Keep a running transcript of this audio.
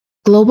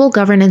Global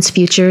Governance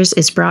Futures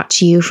is brought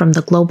to you from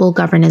the Global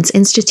Governance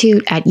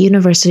Institute at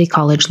University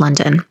College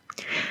London.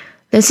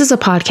 This is a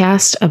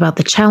podcast about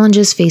the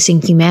challenges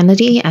facing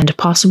humanity and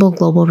possible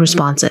global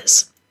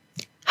responses.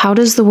 How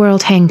does the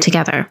world hang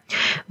together?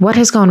 What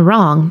has gone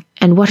wrong?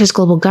 And what has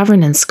global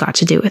governance got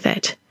to do with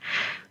it?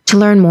 To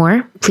learn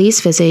more,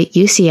 please visit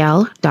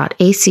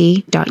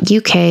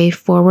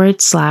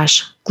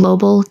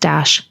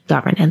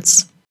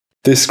ucl.ac.uk/global-governance.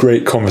 This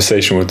great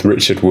conversation with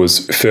Richard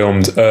was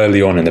filmed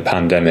early on in the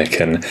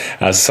pandemic, and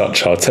as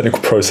such, our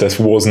technical process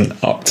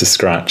wasn't up to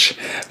scratch.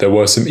 There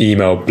were some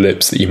email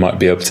blips that you might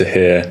be able to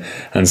hear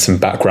and some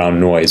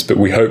background noise, but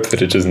we hope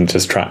that it doesn't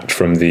distract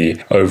from the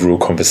overall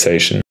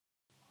conversation.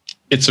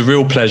 It's a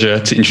real pleasure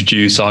to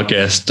introduce our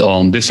guest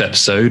on this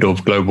episode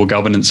of Global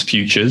Governance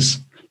Futures,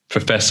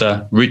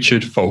 Professor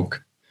Richard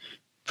Falk.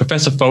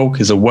 Professor Falk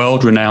is a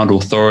world-renowned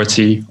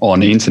authority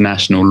on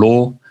international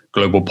law,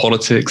 global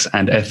politics,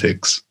 and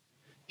ethics.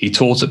 He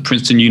taught at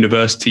Princeton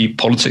University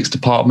Politics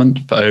Department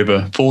for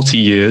over 40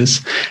 years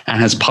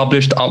and has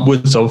published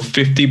upwards of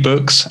 50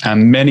 books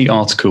and many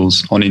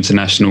articles on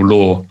international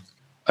law.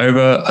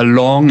 Over a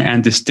long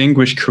and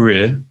distinguished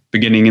career,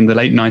 beginning in the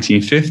late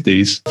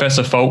 1950s,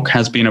 Professor Falk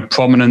has been a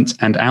prominent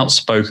and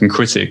outspoken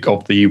critic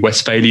of the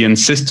Westphalian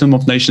system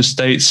of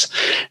nation-states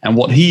and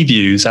what he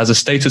views as a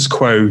status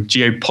quo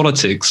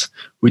geopolitics,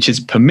 which is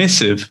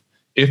permissive,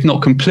 if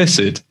not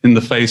complicit, in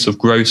the face of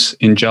gross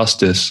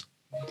injustice.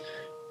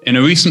 In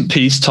a recent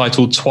piece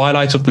titled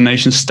Twilight of the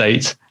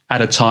Nation-State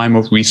at a Time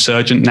of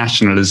Resurgent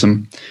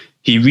Nationalism,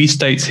 he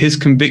restates his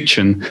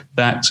conviction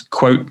that,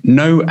 quote,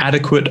 no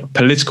adequate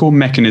political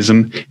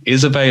mechanism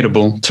is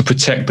available to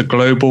protect the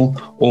global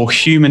or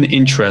human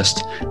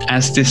interest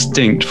as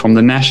distinct from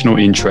the national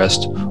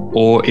interest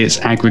or its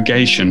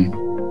aggregation.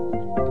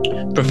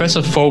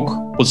 Professor Falk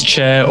was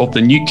chair of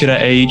the Nuclear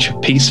Age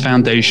Peace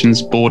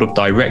Foundation's Board of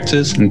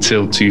Directors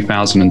until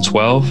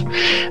 2012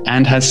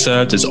 and has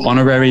served as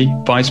honorary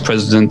vice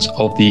president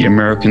of the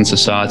American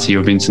Society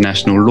of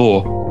International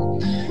Law.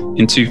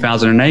 In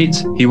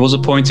 2008, he was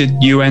appointed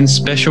UN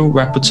Special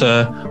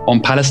Rapporteur on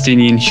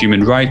Palestinian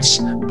Human Rights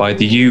by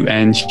the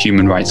UN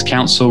Human Rights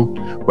Council,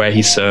 where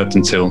he served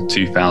until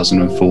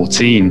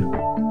 2014.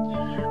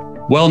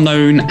 Well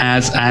known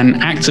as an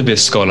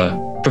activist scholar,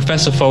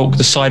 Professor Falk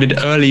decided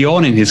early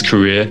on in his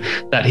career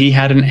that he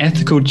had an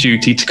ethical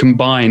duty to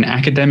combine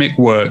academic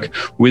work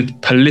with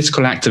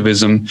political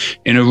activism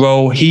in a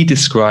role he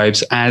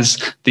describes as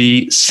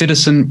the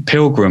citizen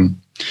pilgrim.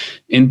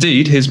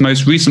 Indeed, his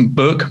most recent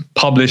book,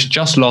 published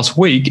just last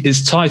week,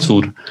 is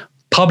titled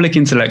Public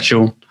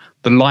Intellectual: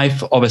 The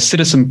Life of a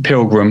Citizen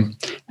Pilgrim,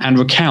 and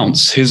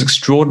recounts his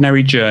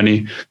extraordinary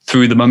journey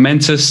through the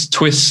momentous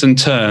twists and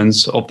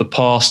turns of the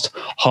past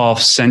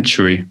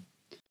half-century.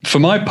 For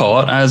my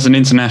part, as an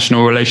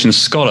international relations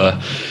scholar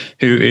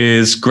who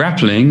is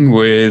grappling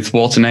with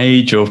what an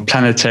age of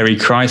planetary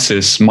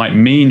crisis might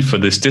mean for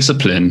this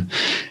discipline,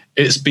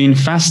 it's been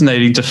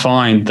fascinating to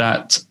find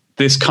that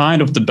this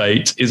kind of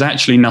debate is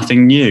actually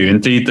nothing new.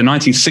 Indeed, the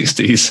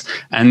 1960s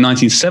and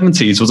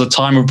 1970s was a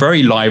time of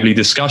very lively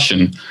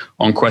discussion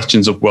on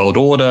questions of world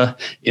order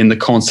in the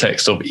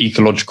context of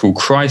ecological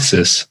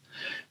crisis.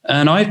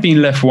 And I've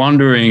been left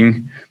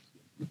wondering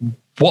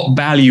what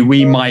value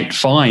we might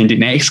find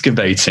in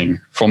excavating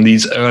from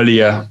these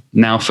earlier,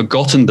 now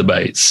forgotten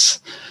debates.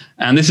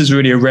 And this is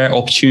really a rare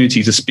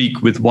opportunity to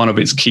speak with one of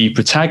its key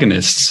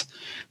protagonists.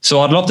 So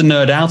I'd love to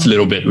nerd out a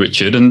little bit,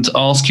 Richard, and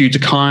ask you to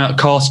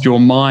cast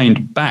your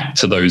mind back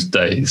to those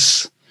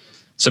days.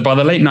 So by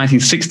the late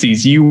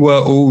 1960s, you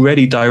were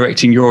already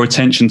directing your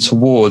attention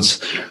towards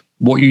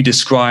what you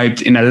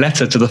described in a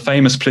letter to the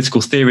famous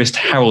political theorist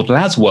Harold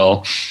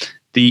Laswell,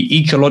 the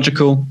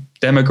ecological,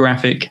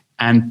 demographic,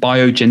 and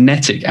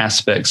biogenetic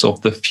aspects of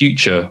the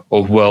future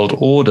of world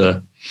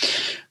order.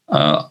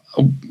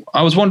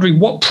 I was wondering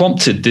what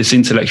prompted this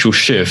intellectual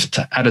shift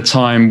at a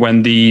time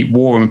when the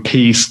war and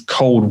peace,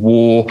 Cold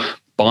War,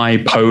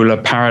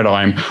 bipolar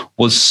paradigm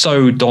was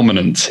so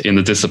dominant in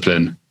the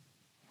discipline.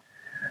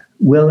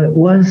 Well, it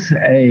was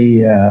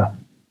a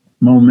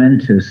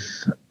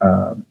momentous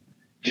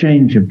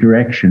change of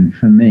direction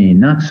for me,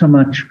 not so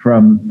much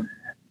from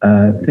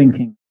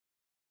thinking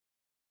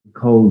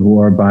Cold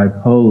War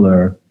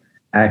bipolar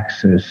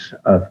axis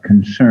of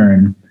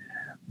concern,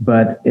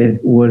 but it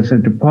was a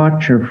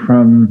departure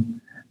from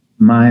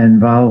my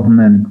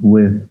involvement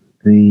with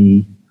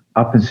the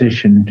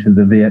opposition to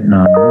the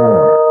Vietnam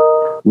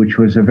War, which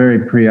was a very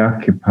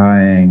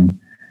preoccupying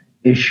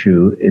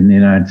issue in the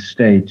United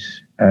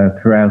States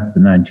throughout the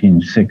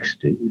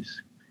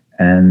 1960s,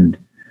 and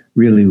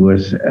really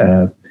was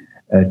a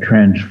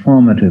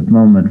transformative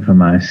moment for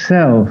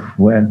myself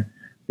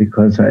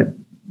because it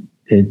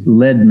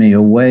led me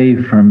away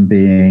from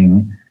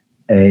being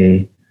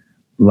a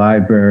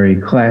library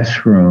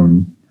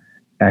classroom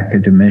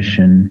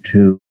academician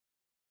to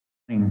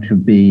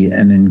be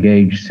an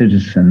engaged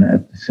citizen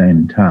at the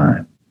same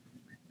time.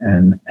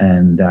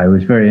 And I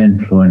was very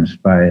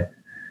influenced by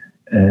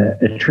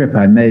a trip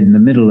I made in the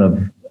middle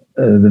of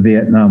the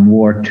Vietnam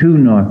War to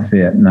North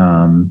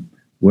Vietnam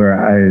where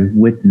I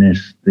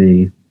witnessed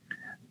the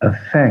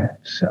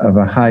effects of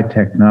a high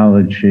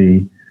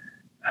technology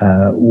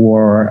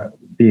war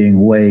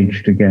being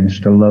waged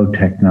against a low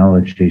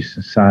technology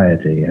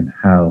society, and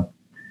how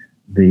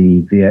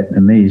the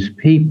Vietnamese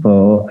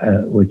people,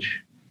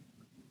 which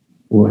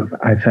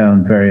I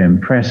found very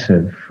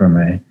impressive from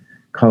a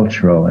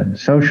cultural and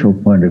social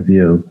point of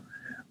view,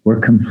 were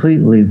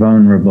completely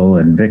vulnerable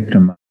and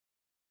victimized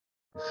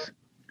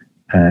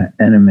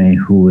enemy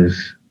who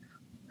was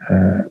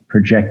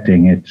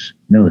projecting its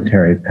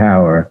military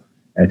power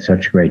at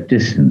such great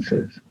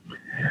distances.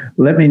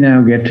 Let me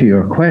now get to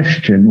your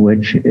question,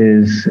 which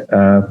is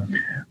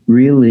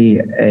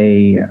really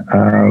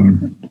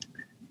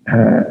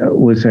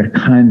was a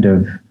kind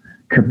of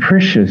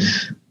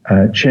capricious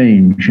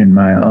change in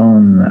my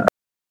own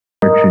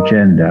research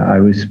agenda. I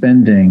was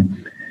spending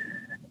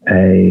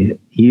a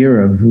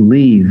year of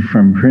leave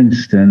from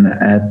Princeton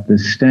at the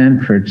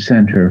Stanford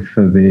Center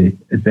for the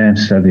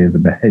Advanced Study of the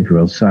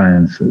Behavioral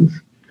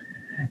Sciences.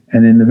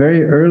 And in the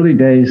very early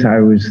days I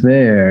was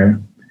there,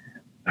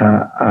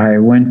 I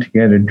went to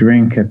get a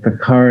drink at the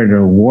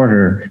corridor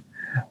water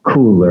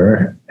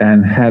cooler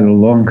and had a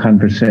long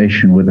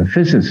conversation with a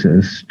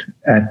physicist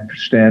at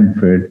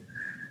Stanford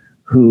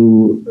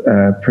who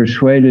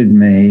persuaded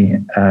me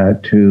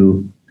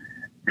to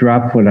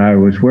drop what I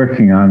was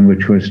working on,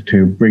 which was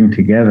to bring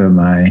together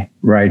my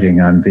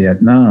writing on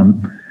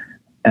Vietnam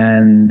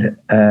and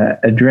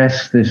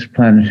address this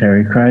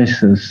planetary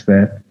crisis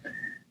that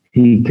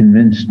he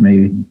convinced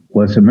me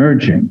was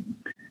emerging.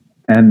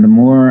 And the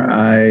more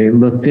I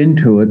looked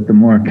into it, the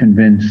more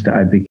convinced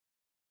I became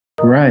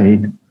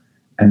right.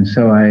 And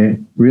so I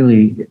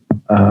really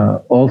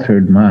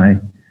altered my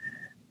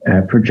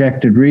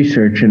projected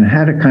research and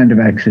had a kind of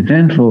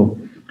accidental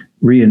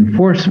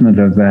reinforcement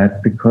of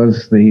that,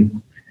 because the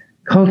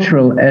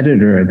cultural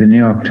editor of the New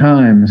York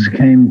Times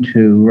came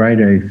to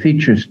write a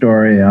feature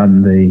story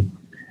on the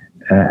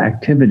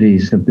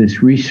activities of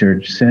this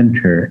research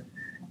center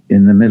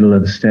in the middle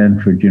of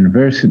Stanford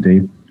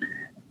University,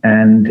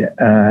 and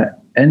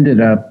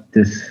ended up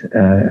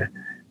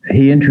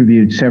he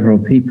interviewed several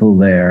people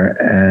there,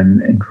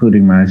 and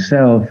including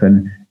myself,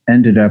 and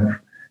ended up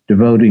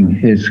devoting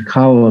his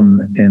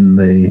column in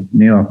the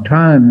New York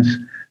Times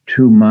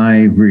to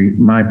my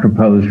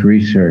proposed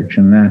research.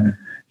 And that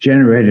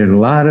generated a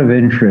lot of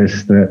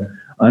interest,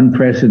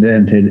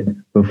 unprecedented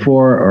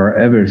before or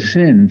ever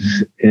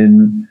since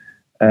in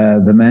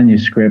the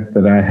manuscript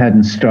that I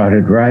hadn't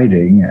started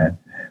writing.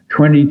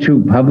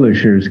 22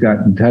 publishers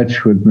got in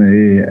touch with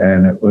me,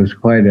 and it was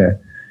quite a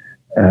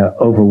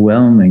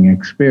overwhelming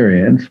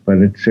experience, but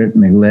it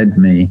certainly led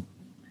me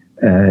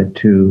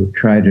to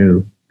try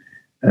to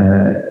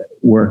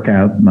work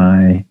out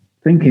my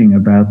thinking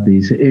about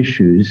these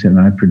issues. And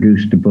I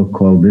produced a book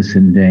called This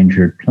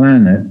Endangered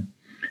Planet,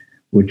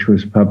 which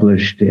was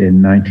published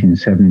in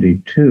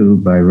 1972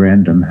 by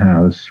Random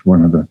House,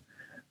 one of the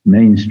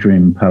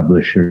mainstream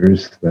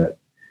publishers that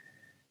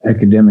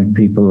academic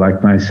people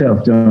like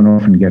myself don't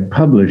often get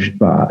published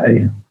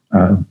by.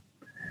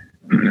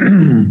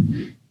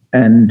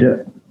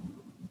 And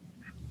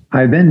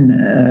I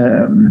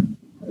then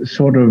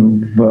sort of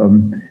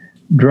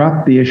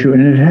dropped the issue,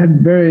 and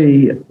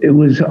it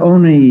was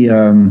only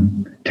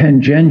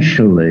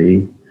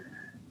tangentially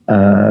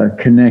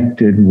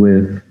connected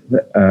with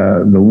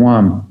the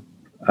WAMP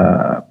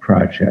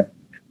project,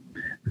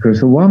 because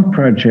the WAMP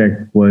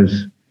project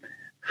was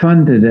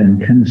funded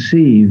and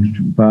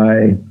conceived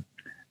by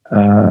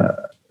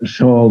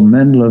Saul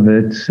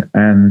Mendelowitz,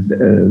 and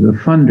the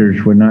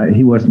funders were not,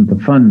 he wasn't the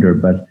funder,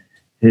 but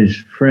his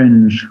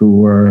friends who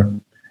were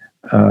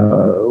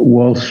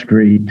Wall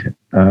Street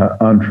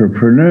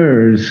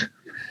entrepreneurs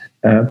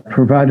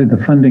provided the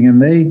funding,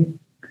 and they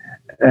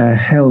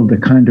held a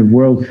kind of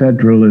world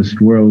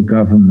federalist, world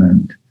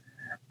government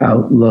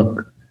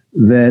outlook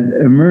that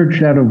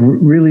emerged out of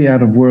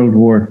World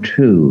War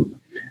II.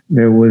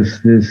 There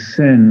was this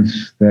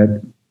sense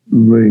that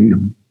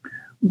the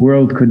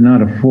world could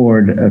not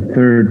afford a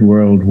third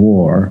world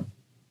war,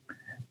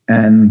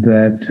 and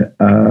that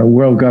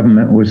world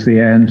government was the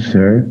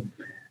answer.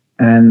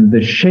 And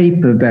the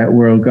shape of that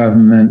world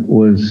government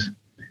was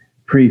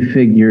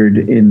prefigured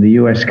in the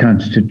US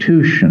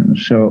Constitution.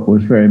 So it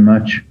was very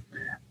much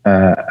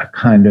a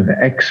kind of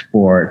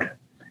export,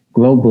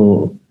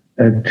 an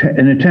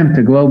attempt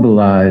to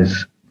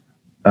globalize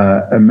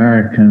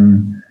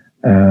American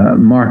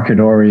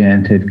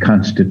market-oriented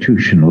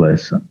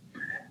constitutionalism.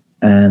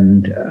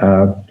 And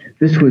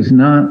this was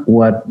not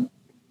what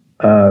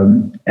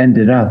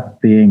ended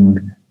up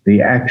being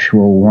the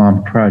actual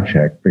WAMP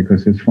project,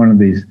 because it's one of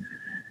these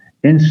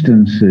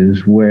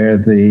instances where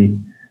the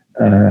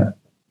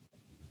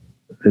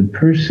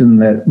person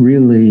that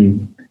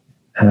really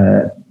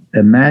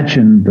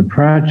imagined the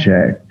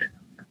project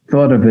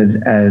thought of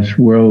it as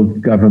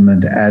world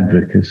government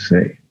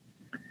advocacy.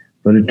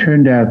 But it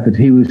turned out that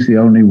he was the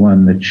only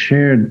one that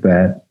shared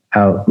that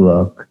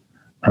outlook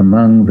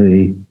among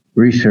the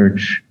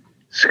research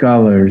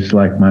scholars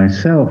like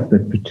myself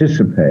that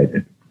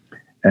participated.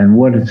 And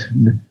what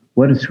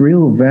its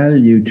real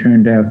value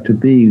turned out to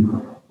be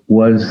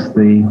was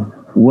the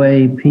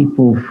way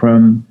people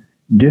from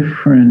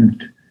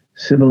different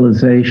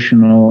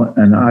civilizational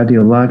and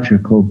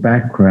ideological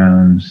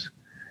backgrounds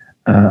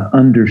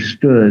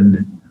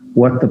understood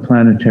what the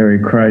planetary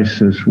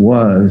crisis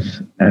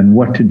was and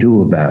what to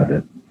do about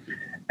it.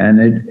 And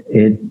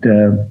it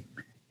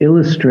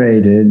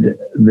illustrated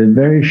the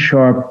very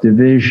sharp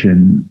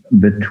division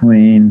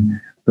between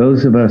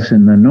those of us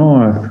in the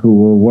North who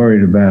were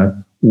worried about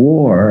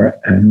war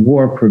and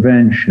war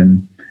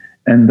prevention,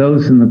 and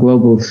those in the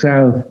global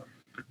South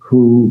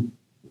who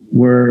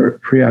were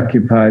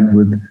preoccupied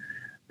with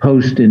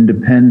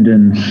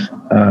post-independence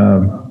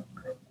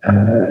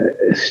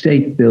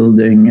state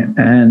building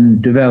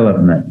and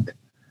development.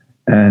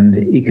 And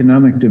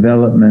economic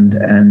development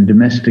and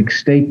domestic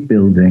state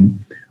building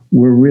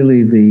were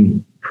really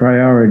the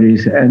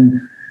priorities.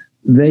 And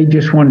they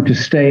just wanted to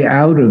stay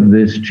out of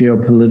this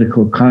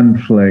geopolitical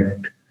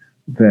conflict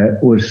that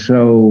was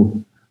so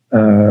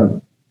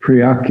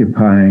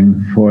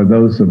preoccupying for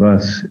those of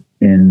us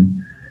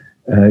in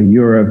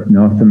Europe,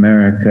 North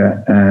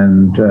America,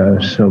 and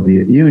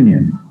Soviet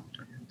Union.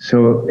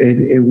 So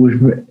it was,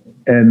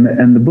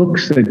 and the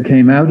books that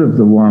came out of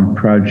the WAMP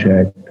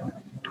project,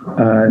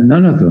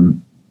 none of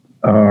them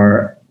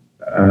are,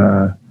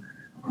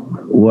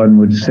 one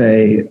would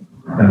say,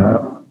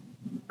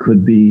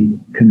 could be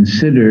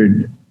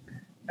considered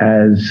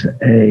as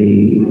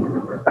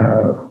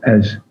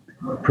as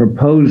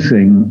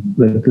proposing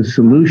that the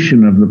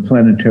solution of the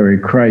planetary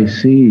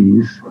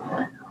crises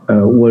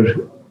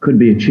could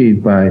be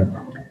achieved by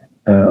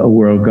a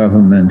world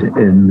government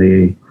in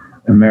the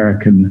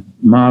American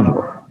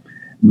model.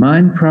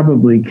 Mine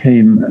probably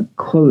came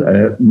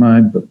close.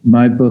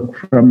 My book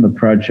from the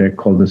project,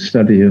 called The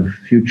Study of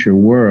Future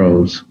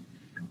Worlds,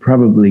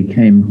 probably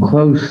came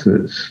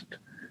closest.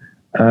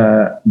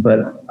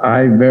 But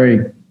I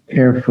very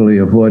carefully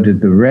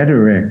avoided the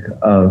rhetoric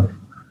of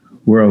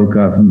world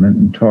government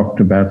and talked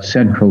about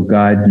central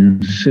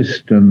guidance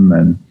system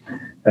and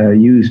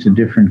used a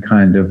different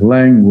kind of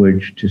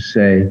language to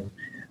say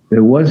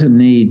there was a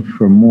need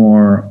for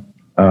more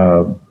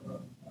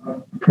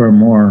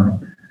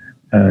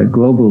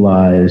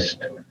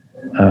globalized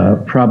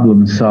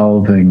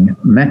problem-solving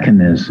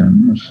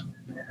mechanisms,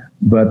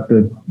 but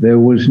there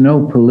was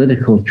no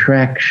political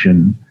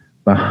traction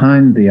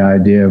behind the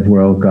idea of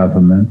world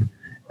government.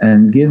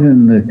 And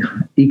given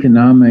the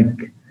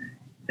economic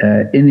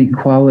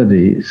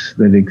inequalities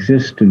that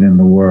existed in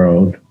the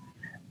world,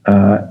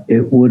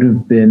 it would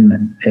have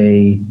been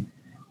a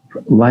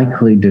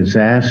likely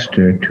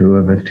disaster to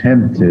have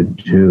attempted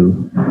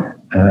to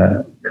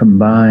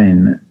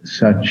combine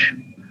such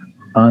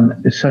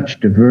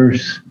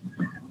diverse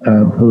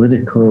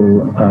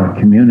political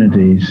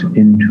communities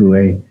into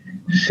a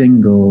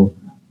single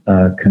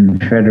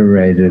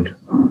confederated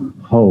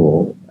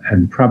whole,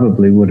 and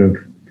probably would have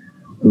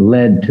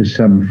led to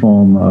some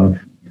form of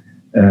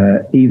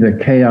either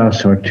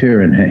chaos or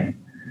tyranny,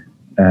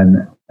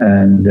 and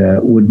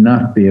would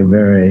not be a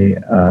very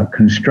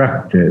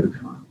constructive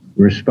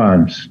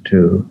response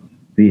to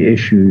the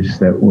issues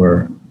that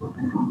were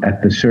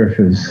at the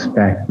surface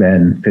back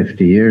then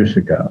 50 years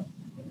ago.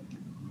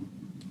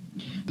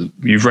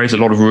 You've raised a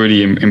lot of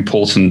really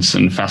important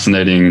and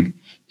fascinating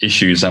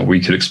issues that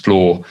we could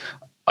explore.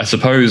 I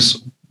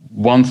suppose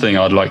one thing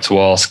I'd like to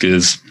ask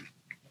is,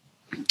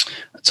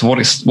 to what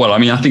extent, well, I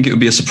mean, I think it would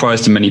be a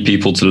surprise to many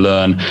people to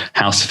learn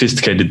how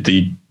sophisticated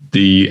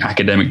the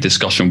academic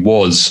discussion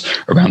was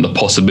around the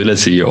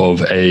possibility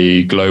of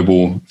a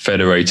global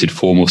federated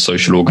form of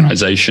social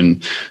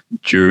organization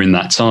during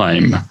that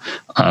time.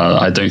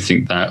 I don't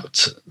think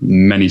that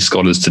many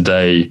scholars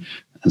today,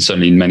 and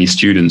certainly many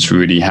students,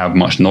 really have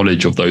much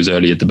knowledge of those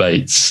earlier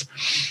debates.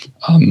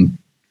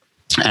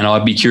 And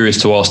I'd be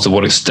curious to ask to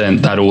what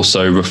extent that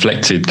also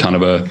reflected kind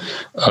of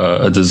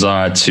a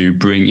desire to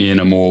bring in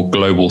a more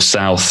global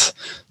South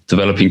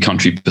developing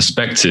country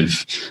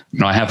perspective.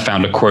 And I have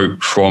found a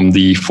quote from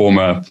the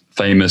former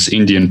famous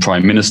Indian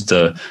Prime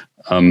Minister,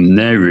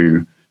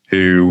 Nehru,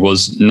 who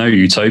was no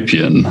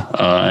utopian.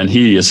 And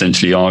he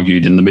essentially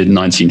argued in the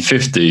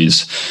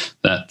mid-1950s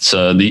that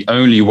the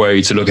only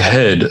way to look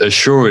ahead,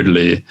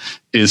 assuredly,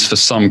 is for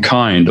some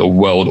kind of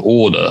world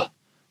order,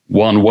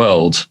 one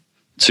world,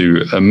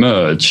 to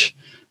emerge.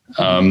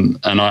 And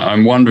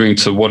I'm wondering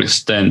to what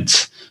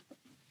extent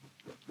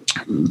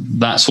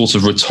that sort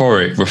of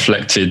rhetoric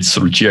reflected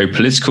sort of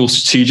geopolitical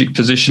strategic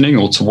positioning,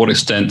 or to what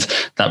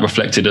extent that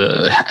reflected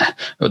a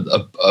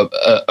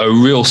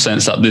real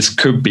sense that this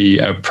could be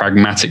a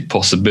pragmatic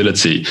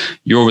possibility.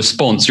 Your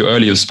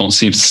earlier response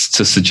seems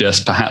to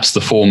suggest perhaps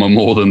the former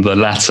more than the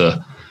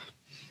latter.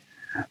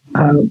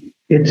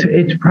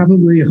 It's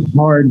probably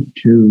hard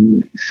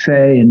to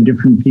say, and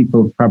different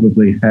people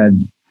probably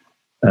had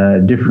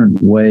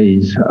different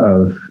ways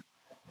of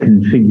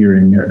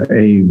configuring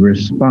a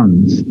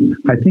response.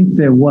 I think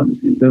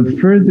the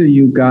further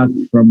you got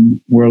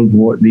from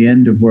the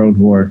end of World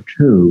War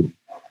II,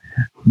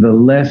 the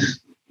less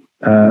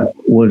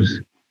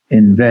was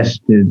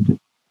invested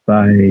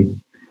by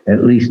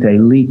at least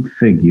elite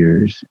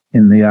figures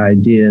in the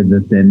idea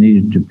that there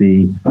needed to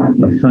be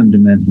a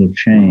fundamental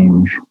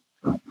change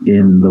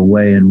in the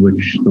way in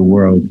which the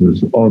world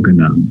was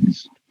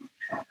organized.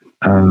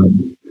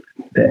 In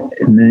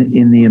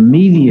the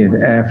immediate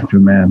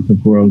aftermath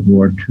of World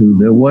War II,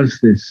 there was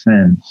this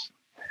sense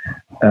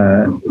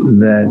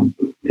that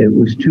it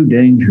was too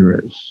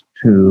dangerous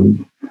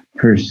to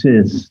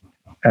persist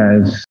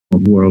as a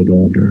world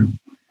order.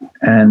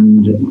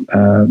 And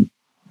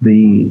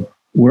the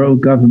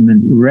world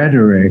government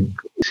rhetoric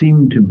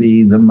seemed to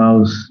be the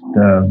most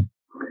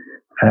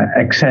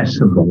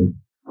accessible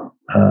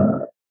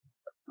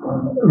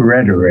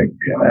rhetoric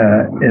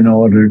in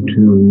order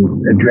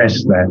to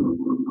address that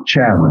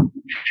challenge.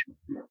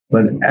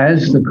 But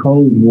as the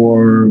Cold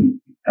War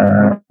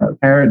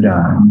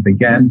paradigm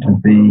began to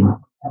be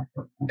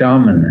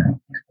dominant,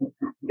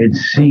 it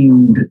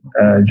seemed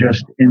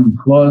just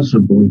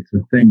implausible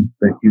to think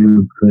that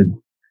you could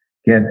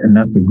get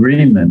enough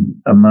agreement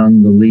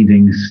among the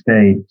leading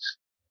states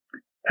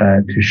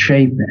to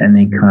shape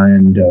any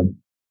kind of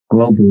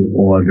global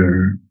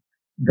order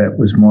that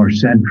was more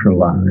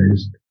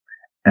centralized.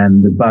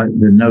 And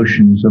the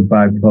notions of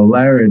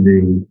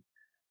bipolarity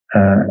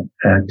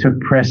took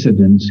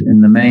precedence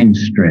in the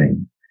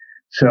mainstream.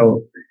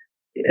 So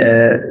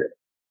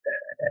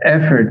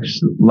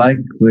efforts like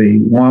the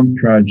WAMP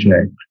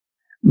project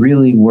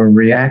really were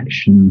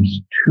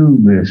reactions to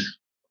this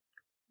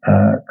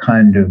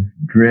kind of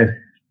drift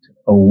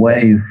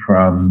away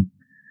from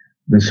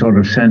the sort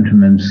of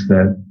sentiments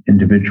that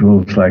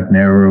individuals like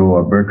Nehru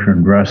or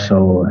Bertrand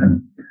Russell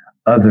and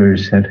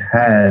others had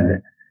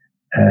had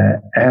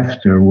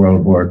after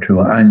World War II.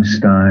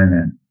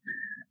 Einstein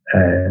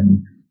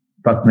and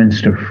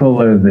Buckminster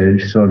Fuller, the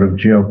sort of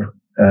the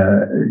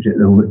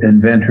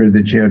inventor of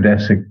the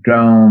geodesic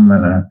dome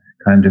and a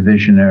kind of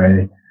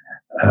visionary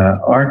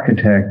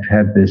architect,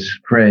 had this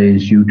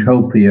phrase,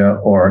 utopia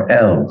or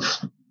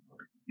else,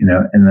 in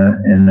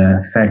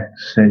effect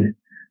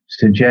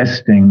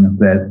suggesting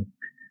that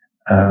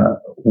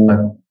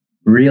what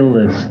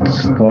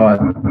realists thought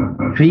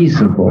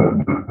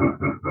feasible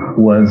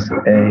was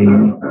a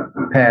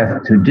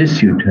path to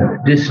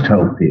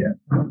dystopia,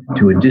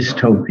 to a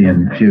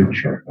dystopian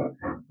future.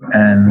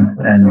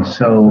 And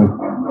so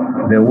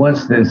there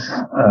was this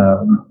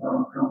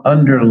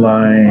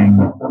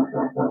underlying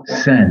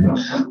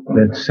sense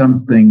that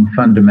something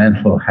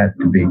fundamental had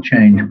to be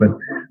changed, but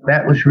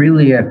that was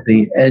really at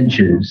the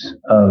edges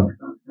of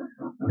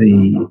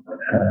the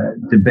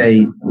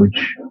debate,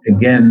 which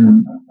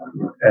again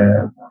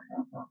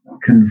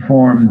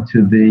conformed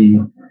to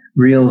the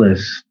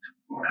realist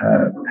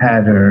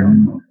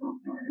pattern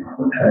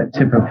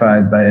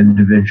typified by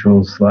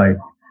individuals like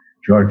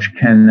George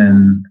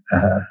Kennan,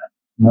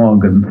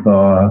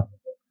 Morgenthau,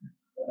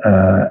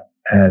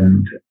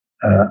 and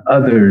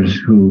others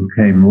who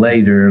came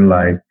later,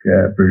 like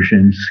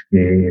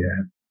Brzezinski,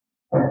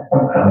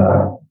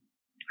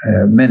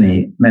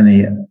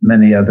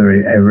 many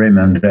other,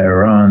 Raymond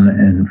Aron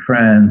in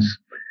France,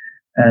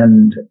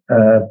 and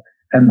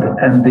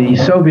the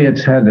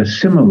Soviets had a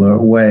similar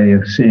way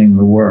of seeing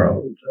the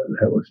world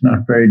that was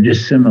not very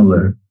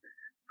dissimilar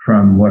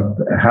from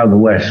how the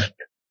West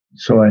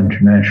saw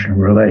international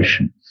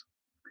relations.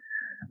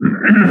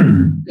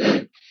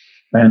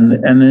 And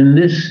in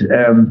this,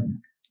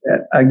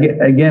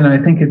 again, I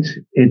think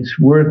it's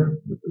worth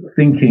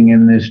thinking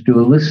in this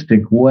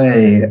dualistic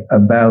way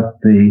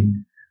about the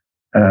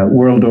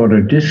world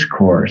order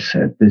discourse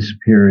at this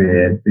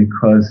period,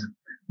 because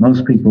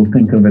most people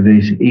think of it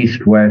as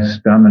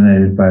East-West,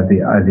 dominated by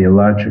the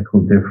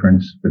ideological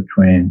difference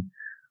between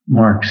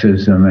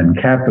Marxism and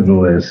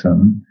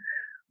capitalism.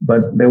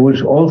 But there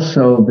was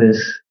also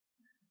this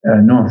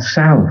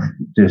North-South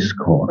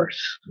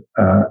discourse,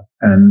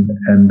 and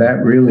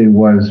that really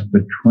was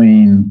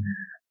between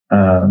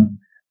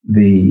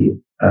the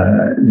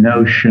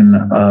notion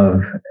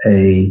of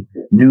a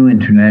new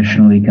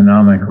international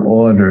economic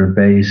order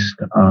based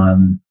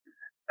on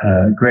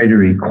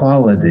greater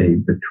equality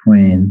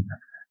between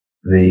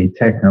the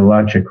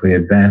technologically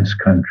advanced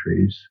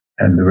countries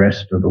and the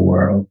rest of the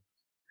world,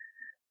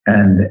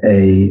 and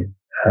a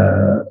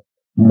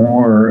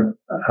more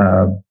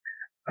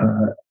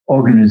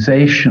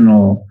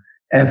organizational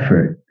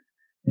effort,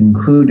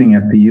 including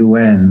at the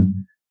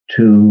UN,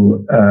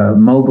 to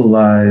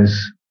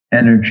mobilize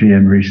energy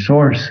and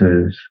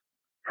resources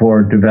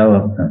for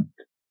development,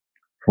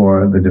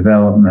 for the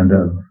development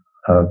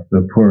of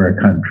the poorer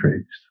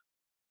countries.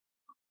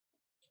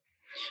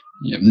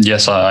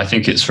 Yes, I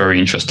think it's very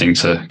interesting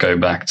to go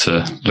back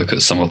to look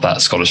at some of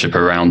that scholarship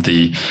around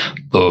the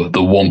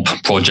WAMP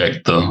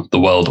project, the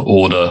World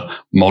Order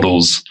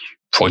Models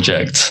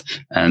project,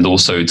 and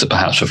also to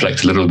perhaps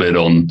reflect a little bit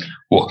on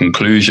what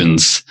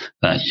conclusions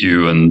that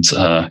you and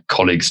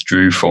colleagues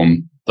drew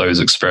from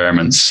those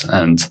experiments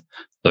and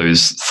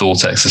those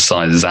thought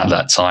exercises at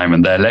that time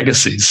and their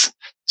legacies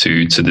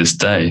to this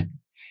day.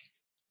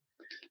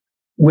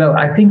 Well,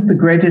 I think the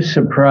greatest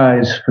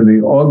surprise for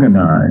the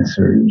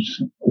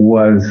organizers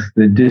was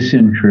the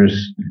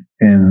disinterest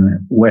in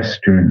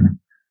Western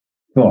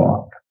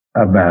thought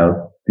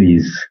about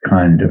these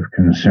kind of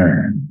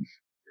concerns.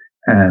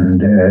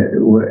 And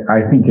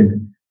I think it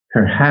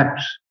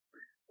perhaps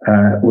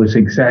was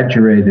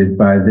exaggerated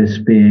by this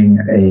being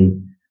a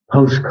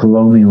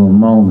post-colonial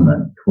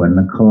moment when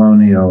the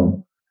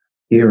colonial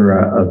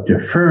era of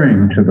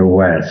deferring to the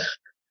West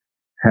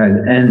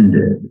had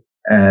ended,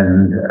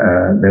 and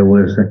there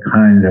was a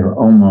kind of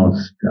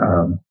almost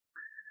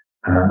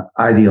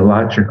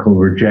ideological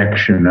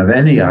rejection of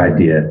any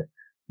idea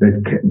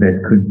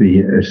that could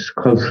be as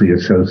closely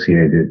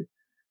associated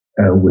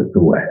with the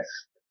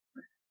West.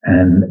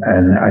 And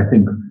I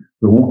think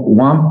the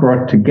WAMP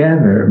brought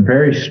together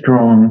very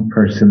strong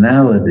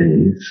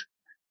personalities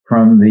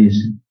from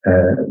these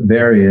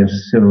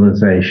various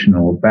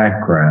civilizational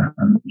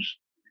backgrounds,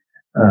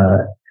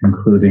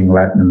 including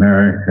Latin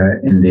America,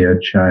 India,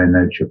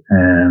 China,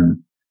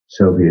 Japan,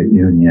 Soviet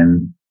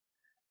Union,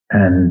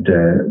 and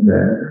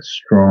the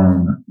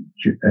strong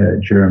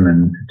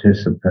German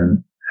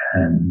participant,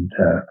 and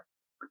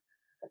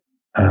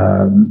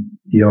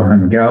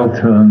Johann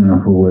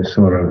Galtung, who was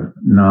sort of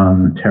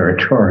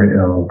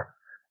non-territorial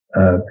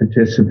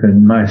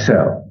participant,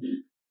 myself.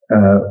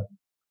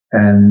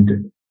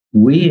 And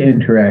we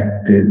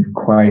interacted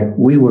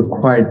we were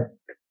quite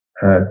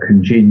a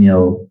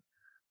congenial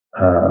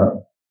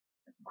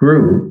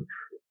group,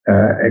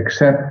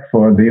 except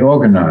for the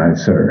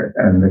organizer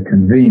and the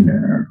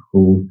convener,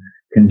 who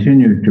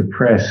continued to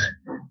press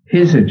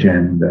his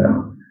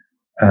agenda,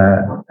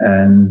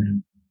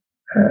 and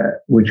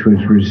which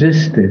was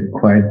resisted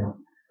quite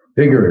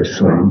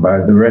vigorously by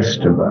the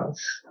rest of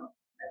us.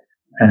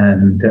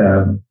 And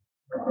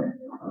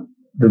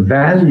the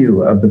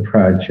value of the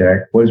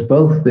project was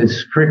both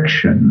this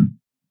friction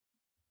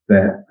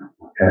that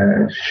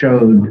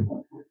showed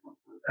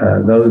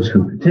those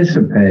who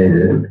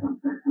participated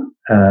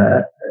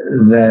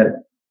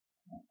that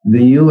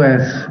the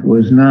U.S.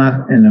 was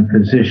not in a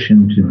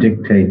position to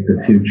dictate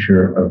the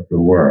future of the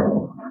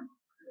world,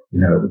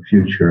 the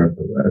future of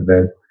the world,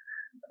 that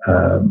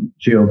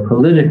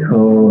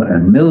geopolitical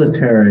and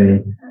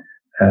military,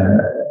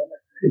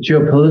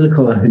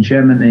 geopolitical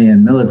hegemony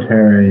and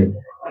military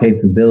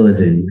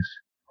capabilities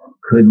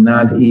could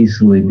not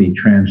easily be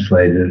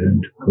translated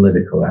into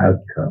political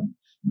outcomes.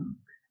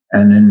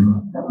 And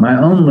in my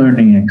own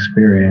learning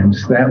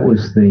experience, that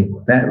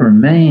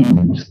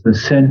remains the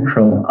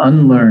central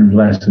unlearned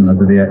lesson of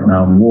the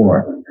Vietnam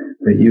War,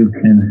 that you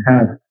can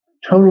have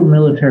total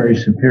military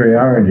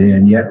superiority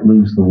and yet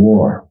lose the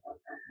war.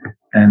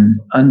 And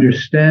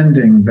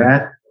understanding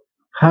that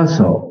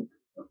puzzle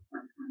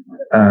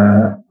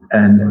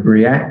and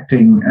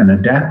reacting and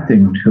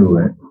adapting to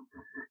it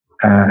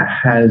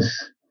has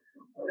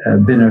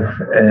been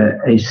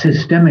a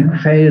systemic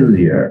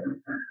failure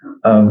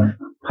of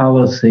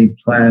policy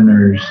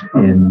planners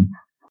including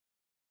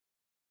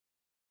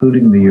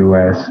the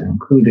U.S.,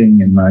 including,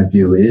 in my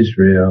view,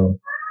 Israel,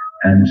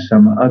 and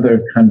some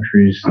other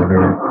countries that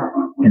are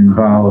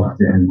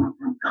involved in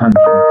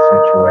conflict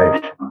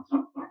situations.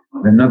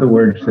 In other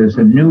words, there's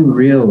a new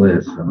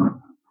realism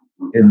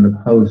in the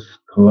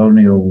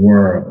post-colonial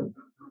world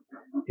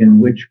in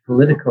which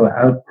political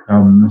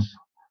outcomes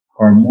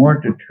are more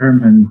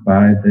determined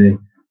by the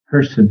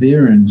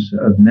perseverance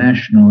of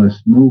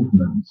nationalist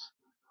movements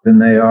than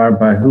they are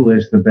by who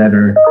has the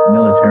better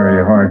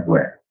military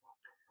hardware.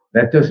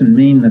 That doesn't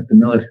mean that the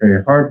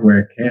military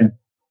hardware can't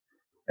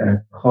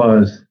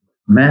cause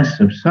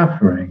massive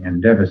suffering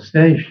and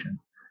devastation,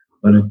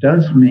 but it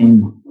does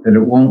mean that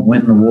it won't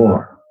win the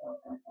war.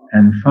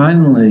 And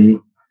finally,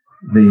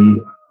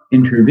 the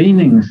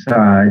intervening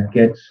side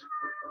gets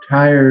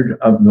tired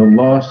of the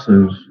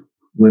losses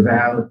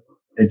without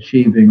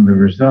achieving the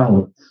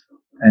results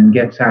and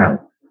gets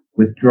out,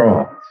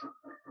 withdraws.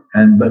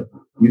 But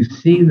you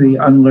see the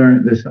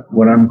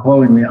what I'm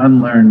calling the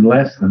unlearned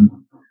lesson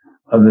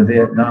of the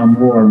Vietnam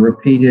War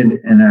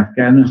repeated in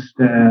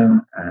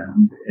Afghanistan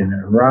and in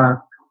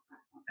Iraq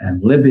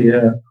and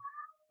Libya.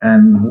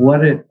 And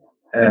what it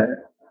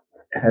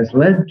has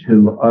led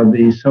to are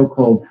these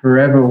so-called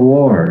forever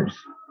wars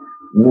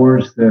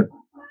that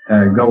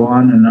go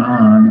on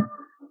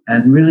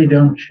and really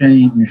don't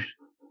change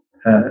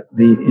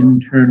the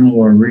internal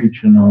or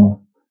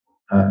regional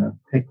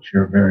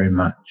picture very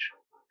much.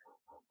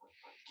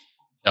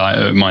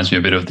 It reminds me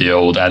a bit of the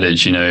old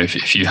adage,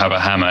 if you have a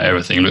hammer,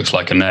 everything looks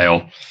like a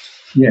nail.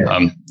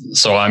 Yeah.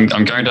 So I'm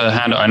going to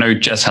I know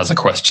Jess has a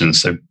question,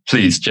 so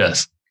please,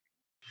 Jess.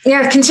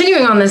 Yeah,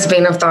 continuing on this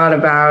vein of thought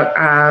about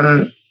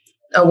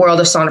a world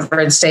of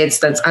sovereign states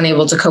that's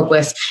unable to cope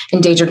with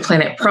endangered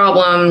planet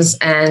problems.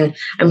 And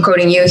I'm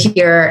quoting you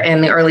here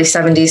in the early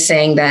 70s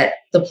saying that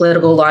the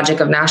political logic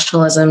of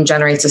nationalism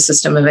generates a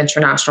system of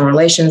international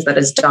relations that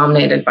is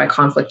dominated by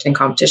conflict and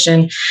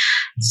competition.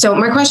 So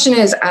my question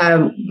is,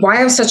 why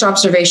have such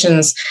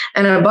observations,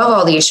 and above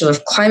all the issue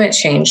of climate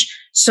change,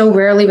 so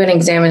rarely been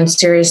examined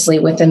seriously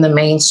within the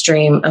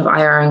mainstream of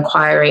IR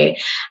inquiry?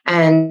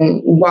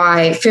 And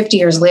why 50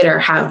 years later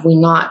have we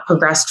not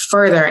progressed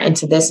further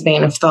into this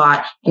vein of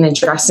thought in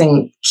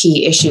addressing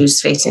key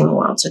issues facing the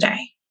world today?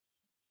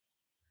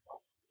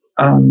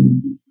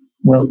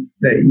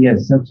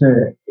 Yes, that's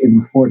an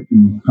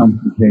important,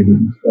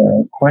 complicated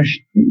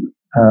question.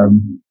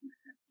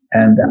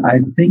 And I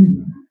think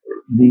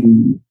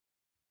the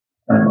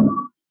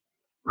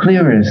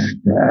clearest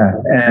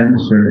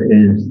answer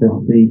is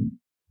that the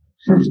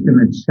system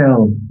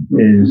itself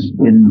is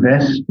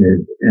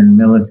invested in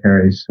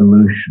military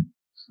solutions.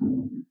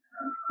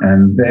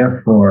 And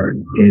therefore,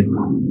 it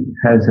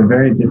has a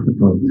very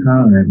difficult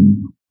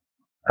time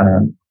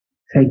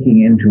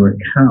taking into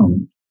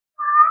account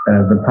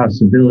the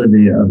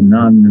possibility of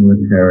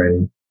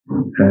non-military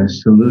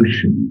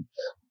solutions.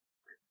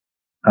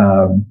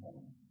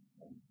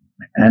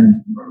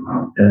 And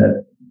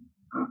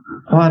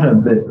part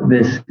of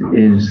this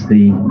is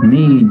the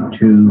need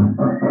to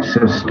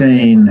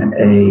sustain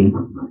a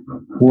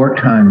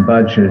wartime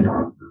budget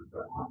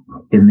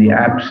in the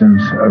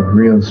absence of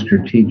real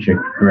strategic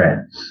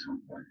threats.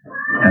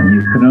 And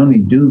you can only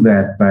do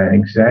that by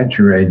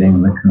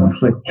exaggerating the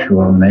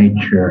conflictual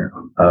nature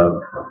of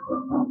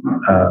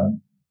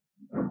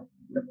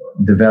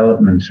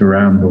developments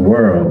around the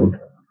world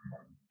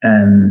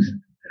and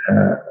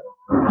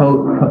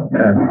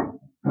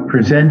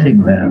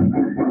presenting them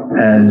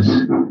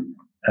as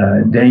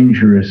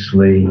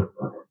dangerously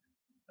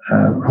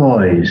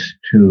poised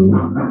to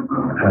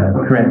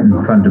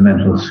threaten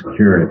fundamental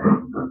security.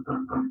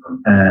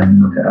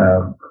 And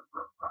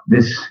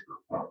this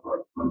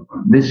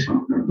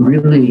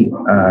really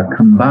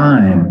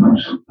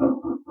combines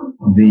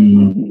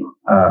the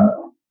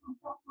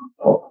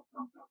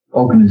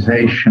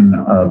organization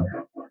of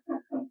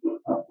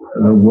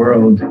the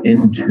world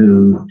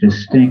into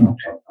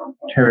distinct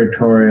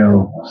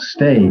territorial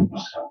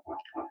states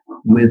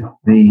with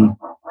the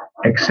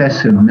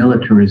excessive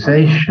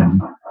militarization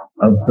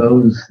of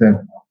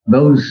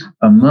those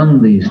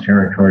among these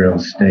territorial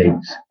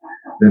states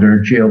that are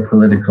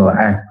geopolitical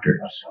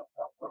actors.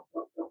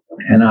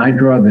 And I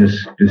draw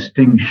this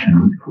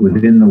distinction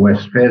within the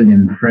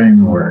Westphalian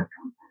framework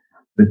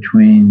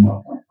between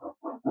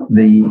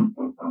the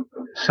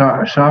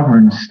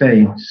sovereign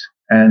states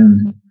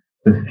and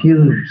the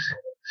few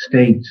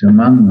states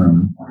among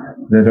them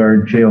that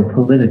are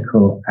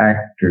geopolitical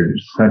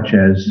actors, such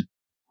as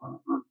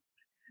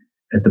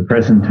at the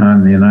present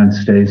time the United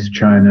States,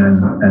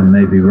 China, and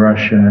maybe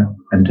Russia,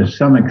 and to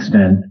some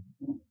extent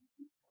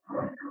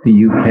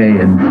the UK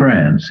and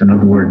France. In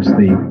other words,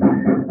 the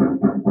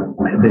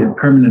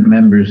permanent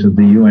members of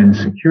the UN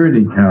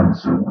Security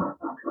Council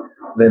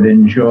that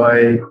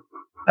enjoy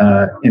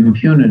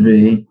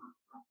impunity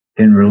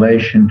in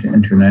relation to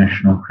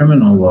international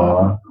criminal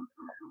law.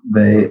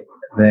 They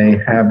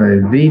have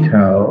a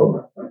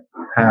veto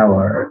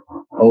power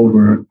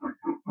over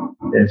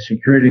the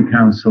Security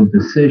Council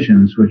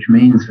decisions, which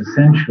means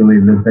essentially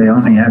that they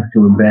only have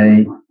to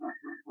obey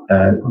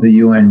the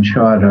UN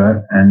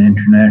Charter and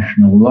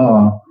international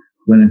law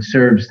when it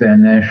serves their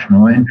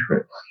national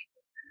interests.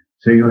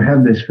 So you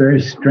have this very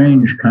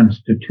strange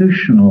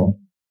constitutional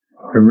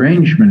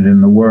arrangement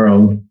in the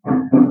world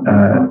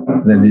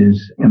that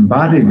is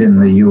embodied in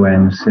the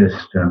UN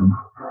system,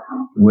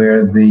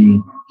 where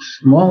the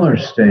smaller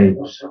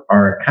states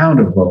are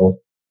accountable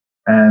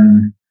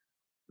and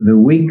the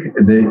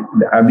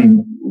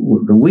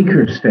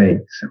weaker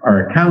states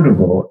are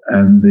accountable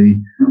and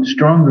the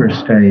stronger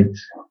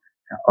states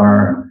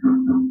are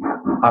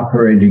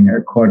operating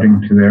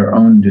according to their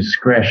own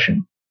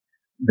discretion.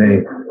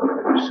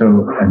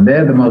 And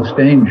they're the most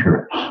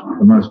dangerous.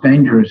 The most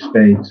dangerous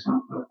states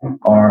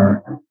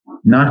are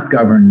not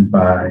governed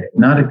by,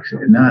 not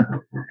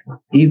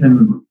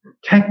even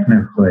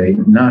technically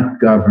not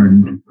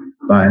governed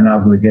by an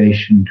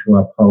obligation to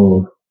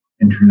uphold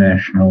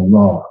international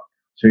law.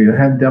 So you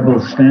have double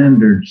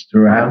standards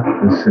throughout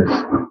the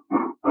system.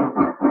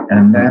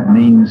 And that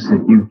means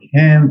that you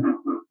can't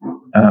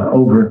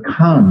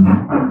overcome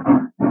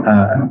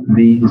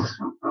these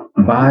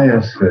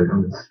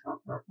biases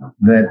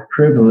that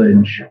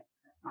privilege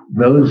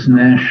those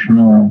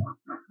national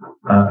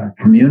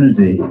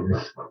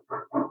communities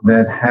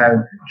that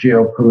have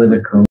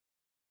geopolitical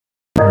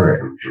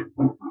leverage.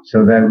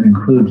 So that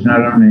includes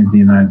not only the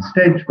United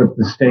States, but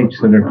the states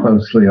that are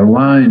closely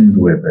aligned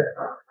with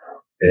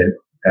it.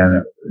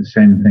 And the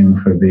same thing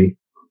for the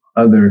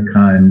other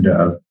kind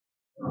of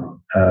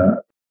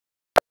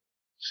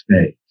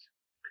states.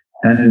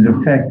 And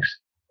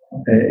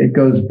it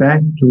goes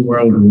back to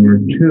World War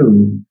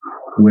II,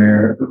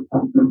 where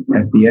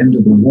at the end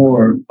of the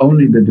war,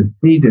 only the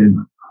defeated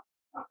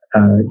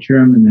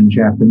German and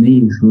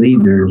Japanese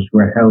leaders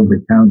were held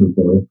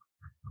accountable,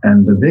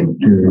 and the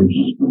victors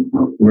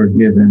were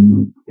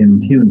given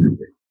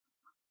impunity.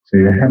 So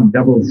you have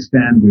double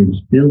standards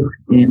built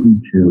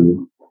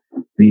into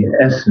the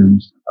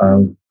essence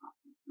of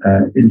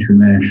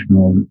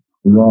international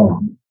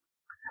law.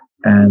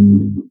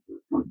 And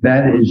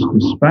that is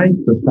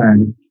despite the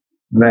fact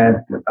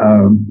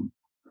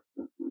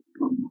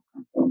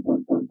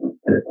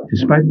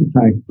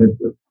that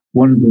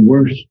one of the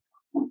worst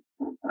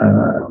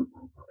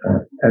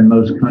and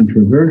most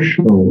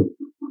controversial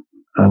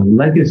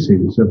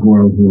legacies of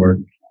World War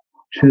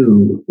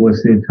II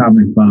was the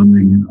atomic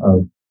bombing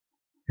of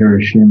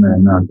Hiroshima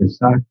and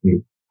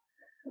Nagasaki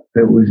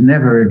that was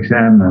never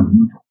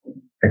examined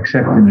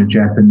except in a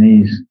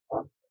Japanese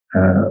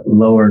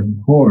lower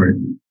court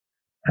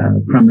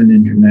from an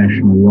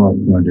international law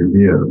point of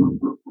view.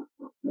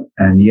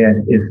 And yet,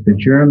 if the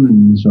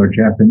Germans or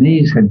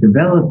Japanese had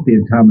developed the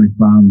atomic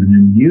bomb and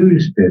had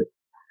used it,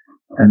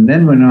 and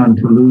then went on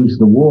to lose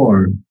the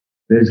war,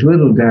 there's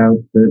little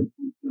doubt that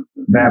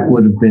that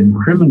would have been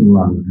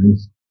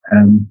criminalized,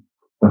 and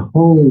the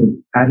whole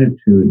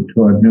attitude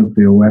toward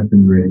nuclear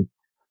weaponry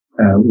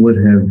would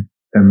have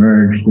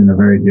emerged in a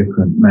very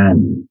different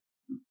manner.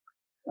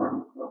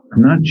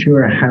 I'm not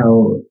sure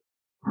how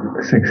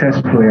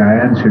successfully I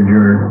answered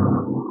your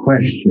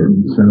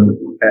question, so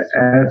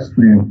ask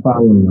me a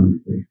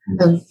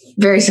follow-up.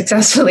 Very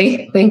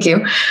successfully, thank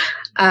you.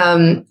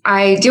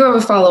 I do have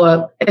a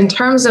follow-up. In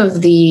terms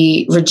of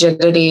the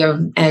rigidity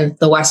and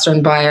the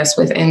Western bias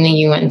within the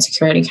UN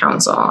Security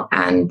Council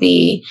and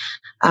the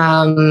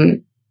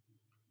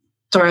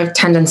sort of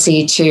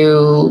tendency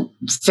to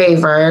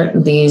favor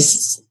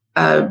these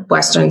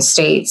Western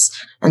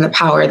states and the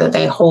power that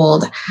they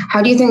hold,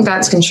 how do you think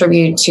that's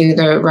contributed to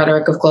the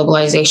rhetoric of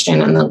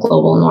globalization and the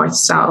global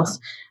North-South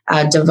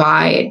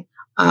divide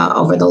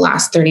over the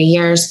last 30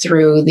 years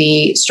through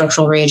the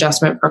structural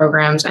readjustment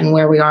programs and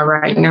where we are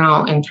right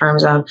now in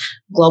terms of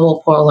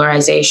global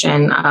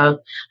polarization of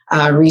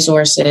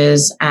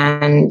resources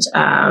and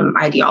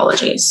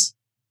ideologies?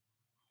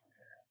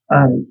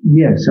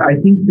 Yes, I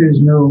think there's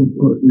no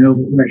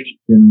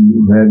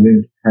question that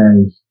it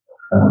has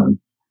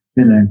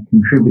been a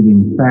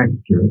contributing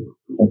factor.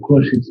 Of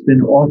course, it's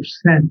been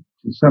offset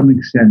to some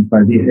extent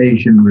by the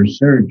Asian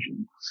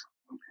resurgence,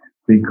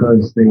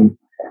 because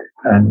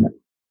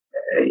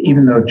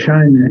even though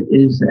China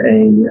is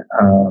a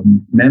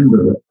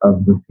member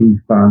of the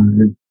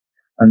P5,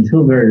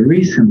 until very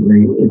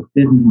recently, it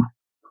didn't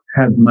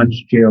have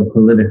much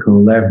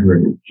geopolitical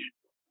leverage,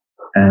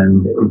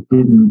 and it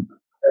didn't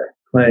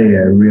play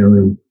a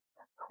really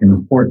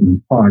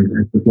important part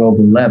at the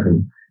global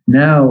level.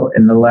 Now,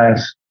 in the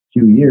last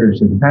few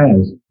years, it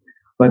has,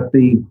 but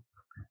the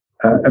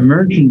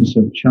emergence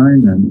of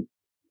China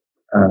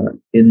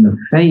in the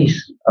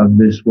face of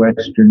this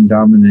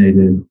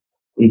Western-dominated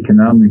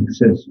economic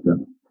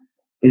system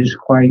is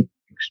quite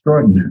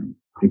extraordinary,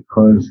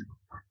 because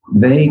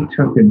they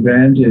took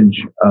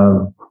advantage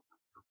of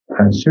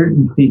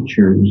certain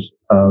features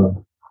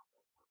of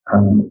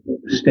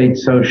state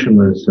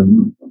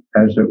socialism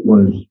as it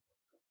was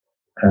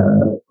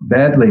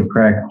badly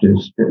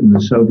practiced in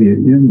the Soviet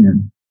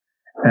Union,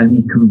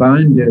 and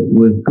combined it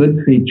with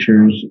good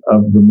features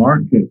of the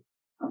market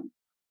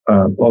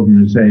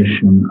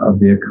organization of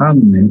the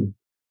economy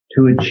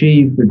to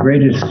achieve the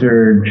greatest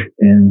surge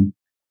in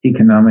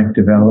economic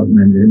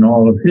development in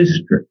all of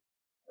history.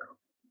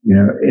 You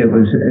know, it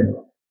was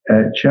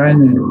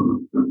China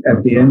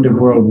at the end of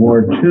World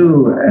War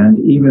II and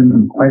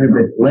even quite a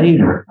bit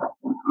later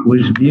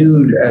was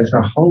viewed as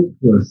a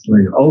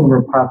hopelessly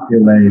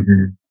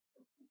overpopulated,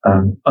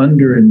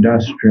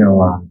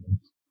 under-industrialized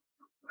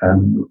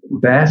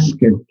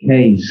basket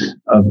case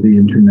of the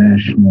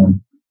international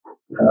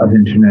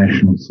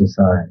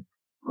society.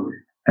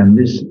 And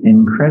this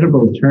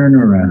incredible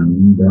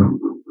turnaround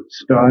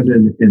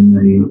started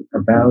in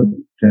about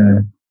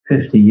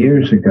 50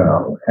 years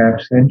ago, half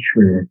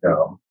century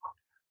ago,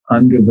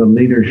 under the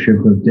leadership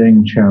of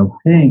Deng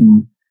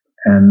Xiaoping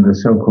and the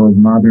so-called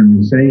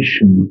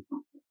modernization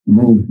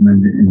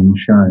movement in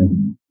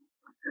China,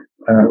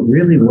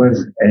 really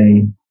was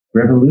a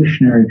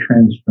revolutionary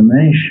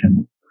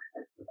transformation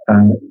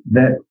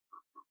that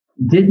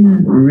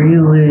didn't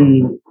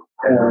really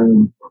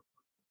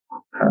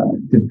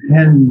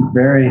depend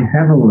very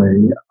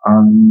heavily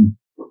on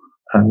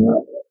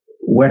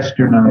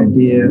Western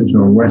ideas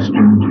or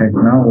Western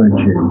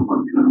technology.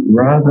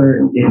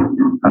 Rather, it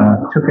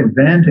took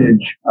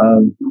advantage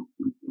of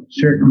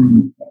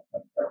certain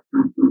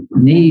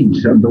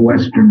needs of the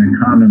Western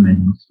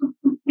economies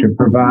to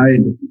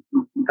provide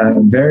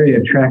very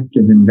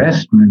attractive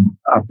investment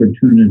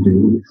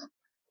opportunities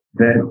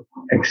that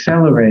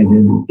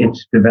accelerated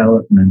its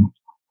development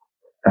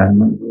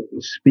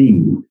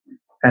speed.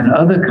 And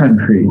other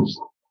countries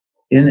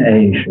in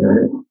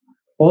Asia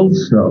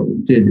also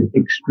did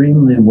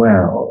extremely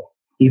well,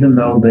 even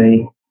though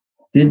they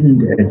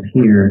didn't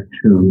adhere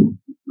to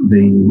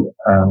the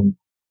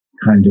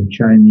kind of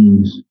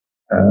Chinese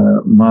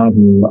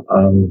model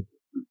of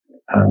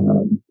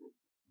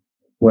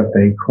what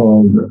they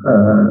called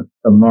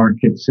a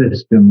market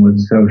system with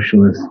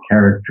socialist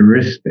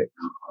characteristics.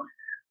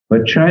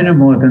 But China,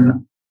 more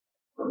than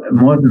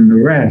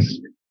the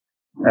rest,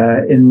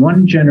 in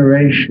one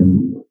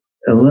generation,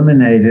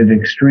 eliminated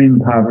extreme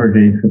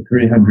poverty for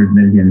 300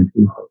 million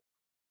people,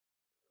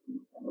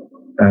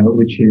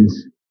 which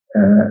is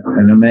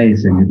an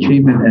amazing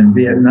achievement. And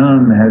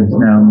Vietnam has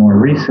now more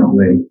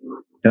recently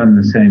done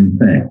the same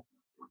thing,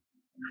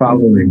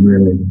 following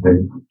really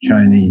the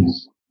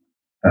Chinese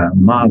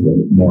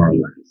model, more or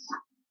less.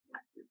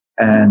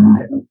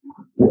 And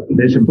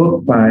there's a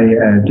book by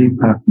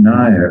Deepak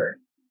Nair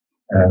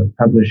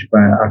published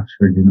by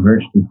Oxford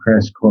University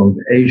Press called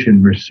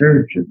Asian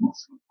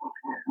Resurgence,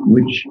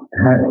 which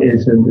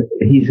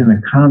he's an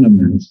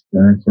economist,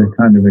 and it's a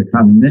kind of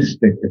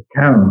economistic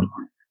account,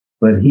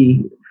 but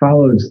he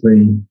follows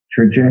the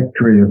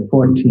trajectory of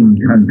 14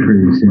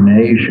 countries in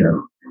Asia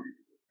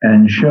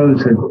and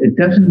shows that it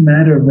doesn't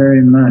matter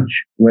very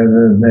much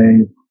whether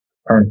they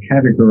are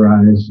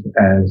categorized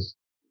as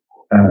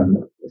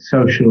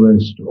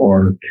socialist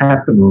or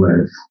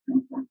capitalist.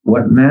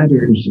 What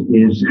matters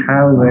is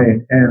how they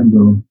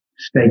handle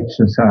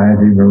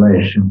state-society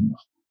relations,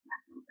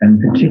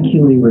 and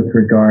particularly with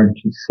regard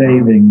to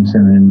savings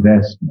and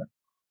investment.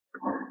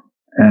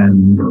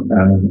 And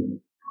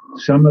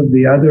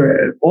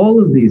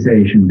all of these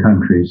Asian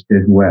countries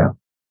did well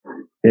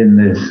in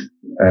this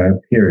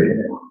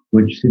period,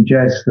 which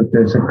suggests that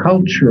there's a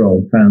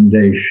cultural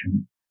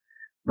foundation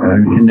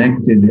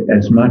connected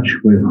as much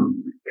with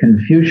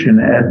Confucian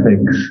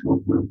ethics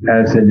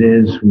as it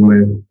is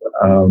with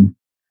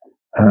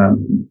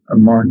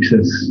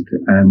Marxist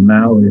and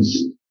Maoist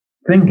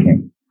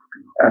thinking.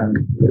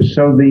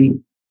 So the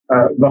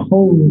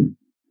whole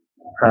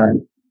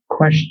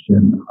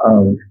question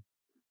of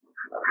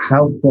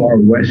how far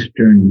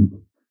Western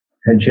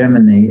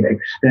hegemony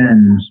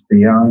extends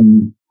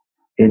beyond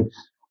its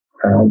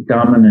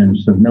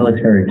dominance of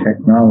military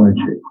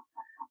technology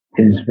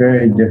is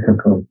very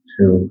difficult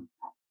to,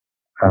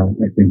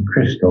 I think,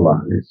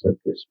 crystallize at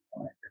this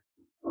point.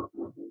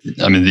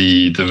 I mean,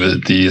 the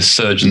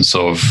resurgence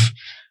of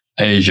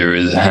Asia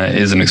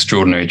is an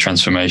extraordinary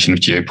transformation of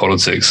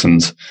geopolitics,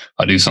 and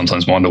I do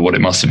sometimes wonder what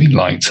it must have been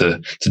like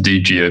to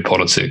do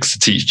geopolitics, to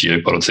teach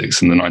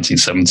geopolitics in the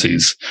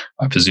 1970s.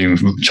 I presume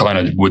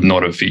China would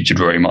not have featured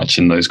very much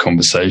in those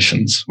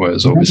conversations,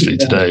 whereas obviously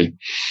today.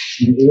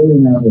 Really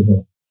not at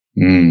all.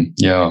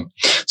 Yeah.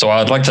 So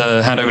I'd like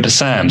to hand over to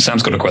Sam.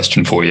 Sam's got a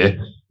question for you.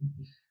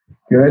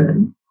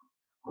 Good.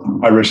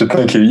 Hi, Richard.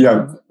 Thank you.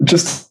 Yeah,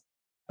 just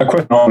a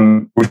question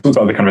on, we've talked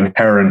about the kind of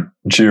inherent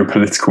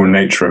geopolitical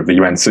nature of the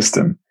UN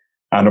system.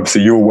 And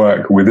obviously your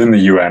work within the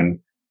UN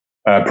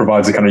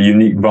provides a kind of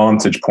unique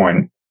vantage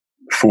point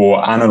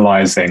for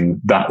analyzing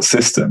that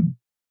system.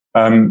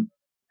 I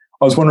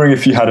was wondering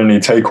if you had any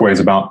takeaways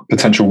about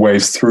potential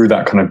ways through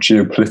that kind of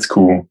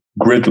geopolitical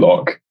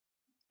gridlock.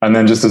 And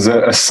then just as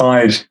a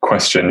side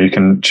question, you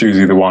can choose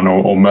either one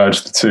or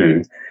merge the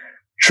two.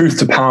 Truth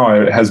to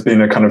power has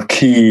been a kind of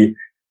key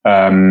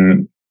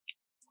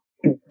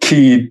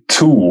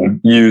tool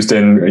used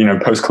in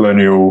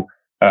post-colonial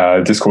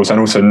discourse, and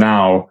also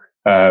now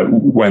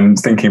when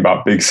thinking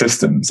about big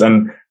systems.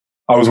 And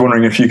I was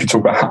wondering if you could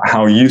talk about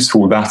how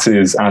useful that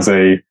is as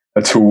a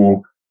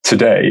tool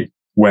today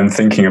when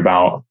thinking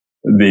about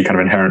the kind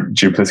of inherent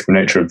geopolitical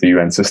nature of the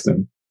UN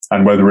system,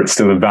 and whether it's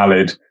still a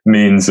valid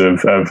means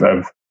of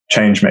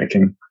change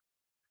making.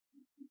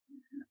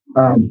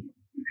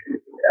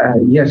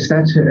 Yes,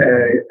 that's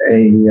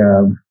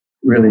a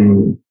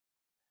really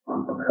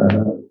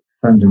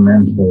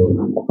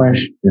fundamental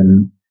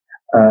question.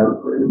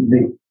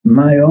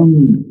 My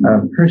own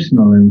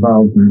personal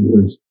involvement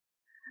was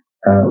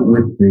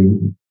with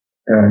the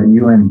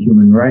UN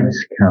Human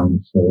Rights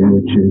Council,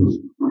 which is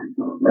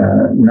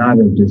not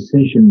a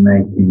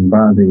decision-making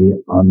body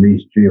on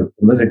these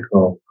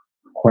geopolitical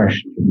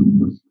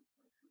questions.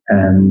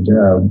 And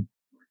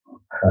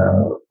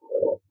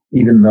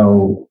even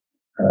though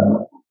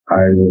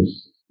I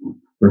was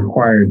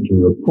required to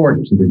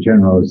report to the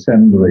General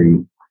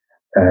Assembly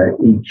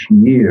each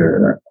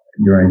year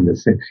during the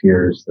 6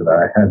 years that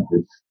I had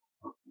this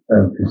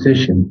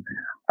position,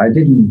 I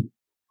didn't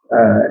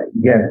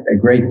get a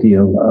great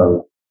deal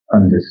of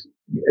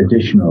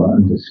additional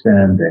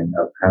understanding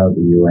of how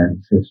the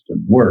UN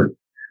system worked.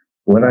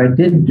 What I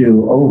did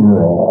do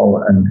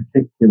overall, and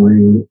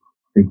particularly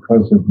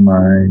because of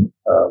my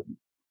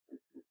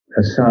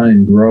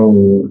assigned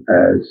role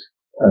as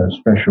a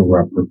special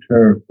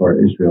rapporteur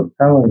for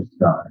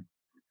Israel-Palestine,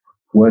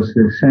 was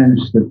the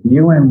sense that the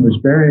UN was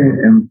very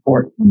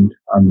important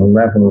on the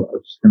level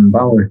of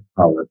symbolic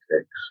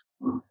politics,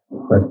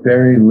 but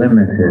very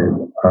limited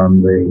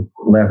on the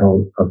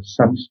level of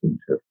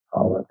substantive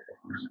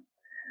politics.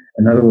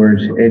 In other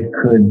words, it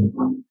could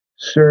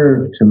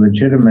serve to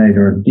legitimate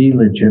or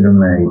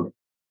delegitimate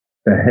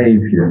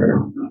behavior,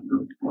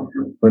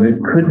 but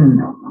it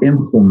couldn't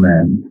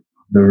implement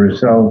the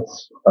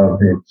results of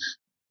its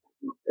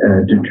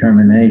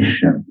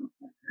determination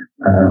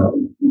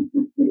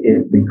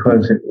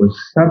because it was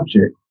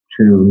subject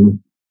to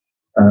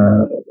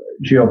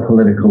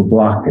geopolitical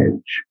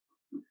blockage.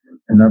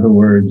 In other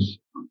words,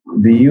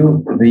 the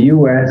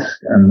U.S.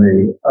 and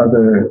the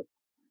other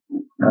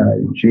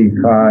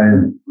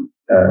G5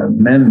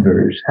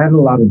 members had a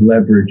lot of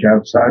leverage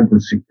outside the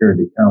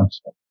Security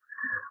Council,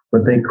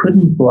 but they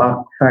couldn't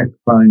block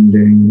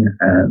fact-finding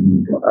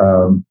and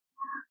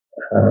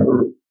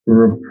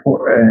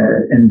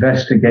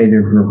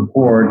investigative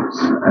reports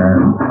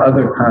and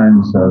other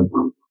kinds of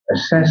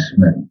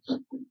assessments,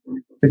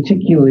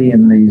 particularly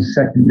in these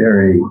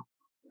secondary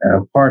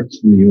parts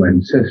of the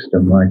UN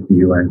system, like the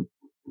UN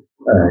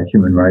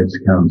Human Rights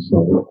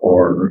Council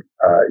or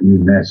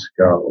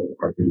UNESCO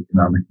or the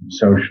Economic and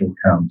Social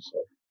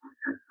Council.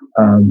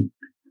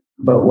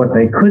 But what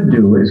they could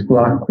do is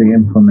block the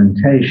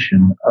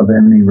implementation of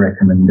any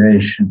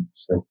recommendations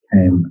that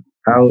came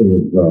out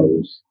of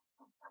those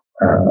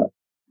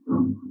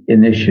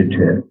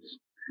initiatives.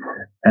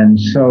 And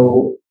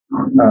so,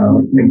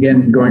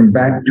 again, going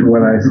back to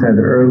what I said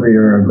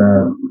earlier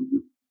about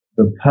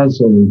the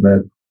puzzle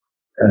that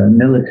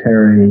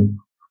military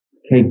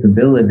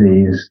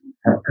capabilities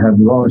have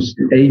lost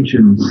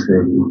agency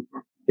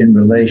in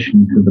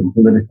relation to the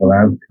political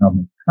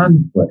outcome of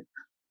conflict,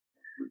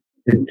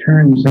 it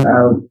turns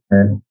out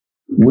that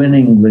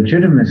winning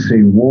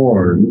legitimacy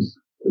wars,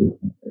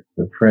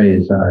 the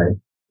phrase I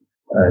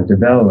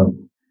developed,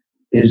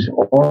 is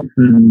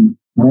often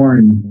more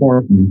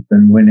important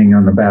than winning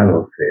on the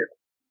battlefield.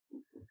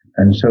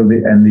 And so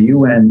the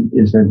UN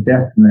is a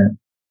definite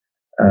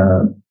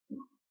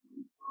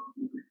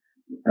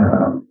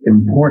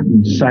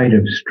important site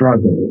of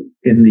struggle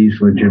in these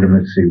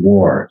legitimacy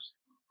wars.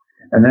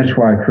 And that's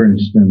why, for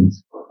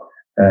instance,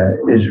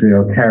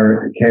 Israel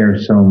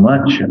cares so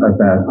much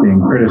about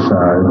being criticized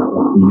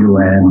at the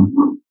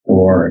UN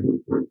or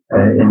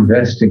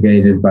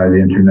investigated by the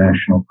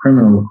International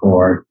Criminal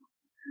Court.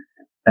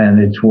 And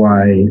it's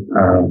why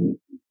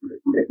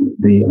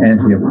the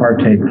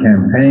anti-apartheid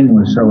campaign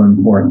was so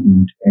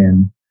important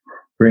in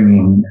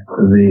bringing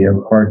the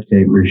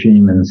apartheid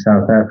regime in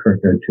South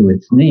Africa to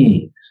its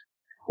knees.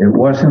 It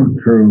wasn't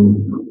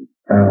through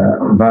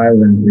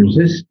violent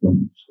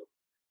resistance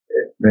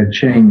that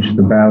changed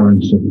the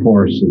balance of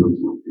forces.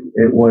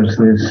 It was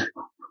this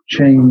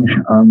change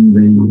on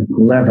the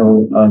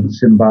level of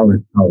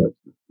symbolic politics.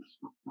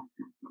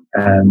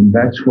 And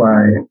that's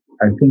why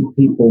I think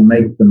people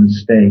make the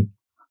mistake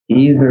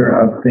either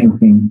of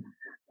thinking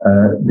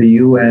the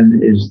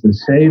UN is the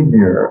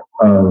savior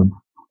of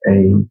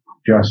a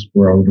just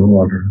world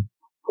order,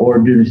 or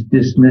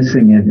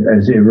dismissing it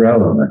as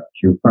irrelevant.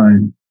 You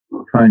find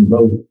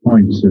both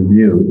points of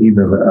view,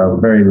 either a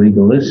very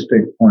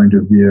legalistic point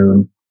of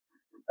view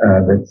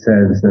that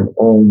says that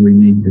all we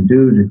need to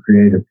do to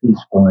create a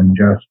peaceful and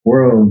just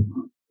world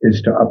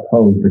is to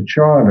uphold the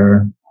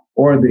Charter,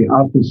 or the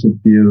opposite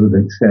view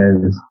that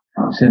says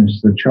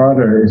since the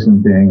Charter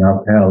isn't being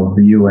upheld,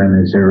 the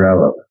UN is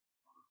irrelevant.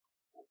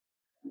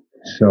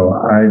 So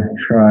I've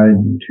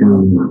tried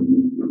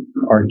to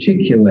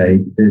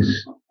articulate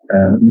this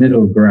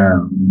middle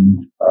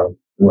ground of,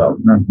 well,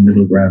 not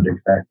middle ground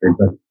exactly,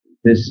 but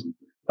this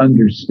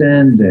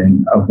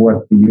understanding of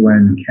what the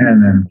UN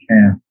can and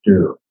can't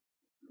do,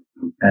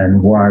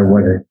 and why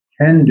what it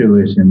can do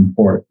is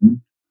important,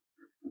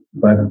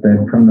 but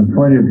that from the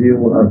point of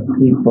view of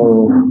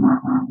people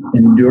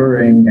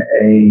enduring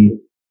a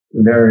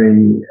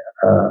very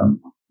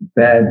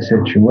bad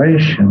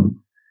situation,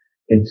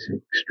 it's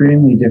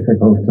extremely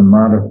difficult to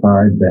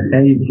modify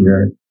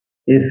behavior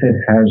if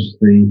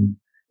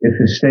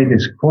the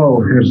status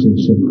quo has the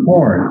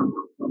support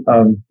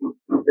of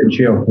the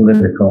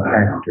geopolitical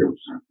actors.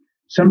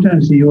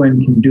 Sometimes the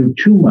UN can do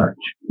too much.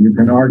 You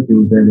can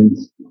argue that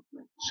its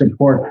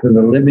support for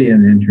the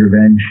Libyan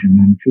intervention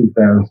in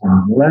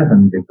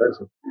 2011, because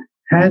it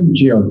had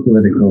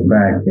geopolitical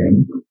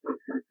backing,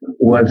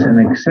 was an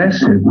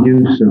excessive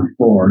use of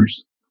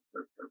force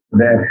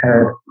that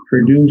had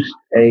produced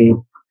a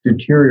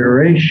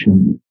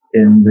deterioration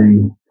in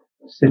the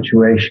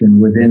situation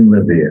within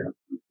Libya.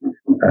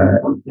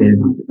 It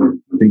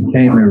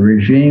became a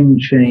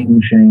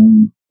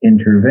regime-changing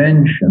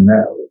intervention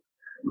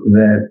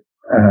that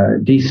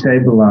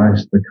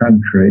destabilized the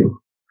country.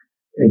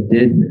 It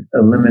did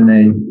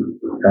eliminate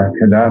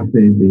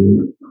Gaddafi,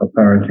 the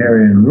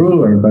authoritarian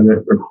ruler, but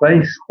it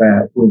replaced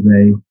that with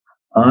a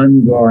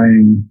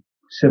ongoing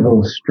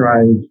civil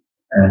strife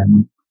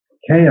and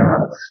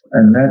chaos.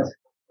 And that's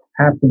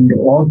happened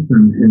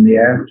often in the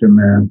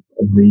aftermath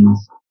of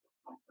these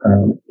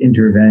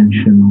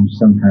interventions,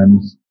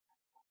 sometimes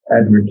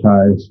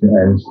advertised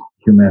as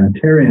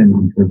humanitarian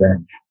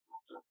interventions.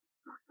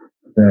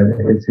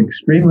 That it's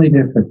extremely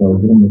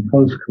difficult in the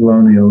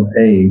post-colonial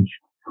age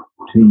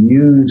to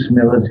use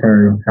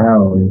military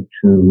power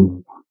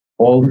to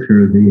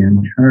alter the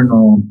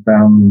internal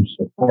balance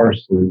of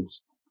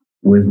forces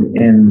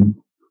within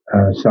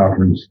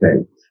sovereign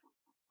states.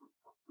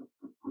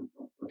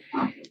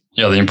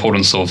 Yeah, the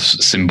importance of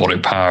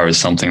symbolic power is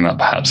something that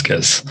perhaps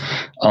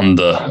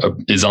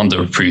is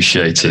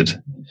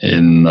underappreciated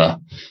in the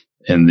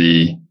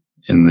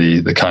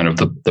kind of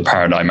the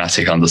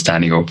paradigmatic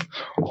understanding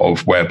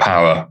of where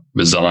power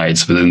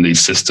resides within these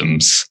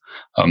systems.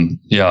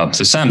 So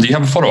Sam, do you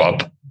have a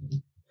follow-up?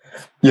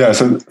 Yeah,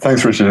 so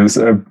thanks, Richard. It's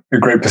a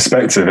great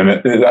perspective. And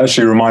it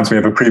actually reminds me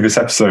of a previous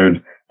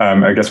episode.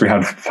 I guess we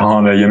had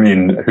Farhana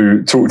Yamin,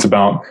 who talked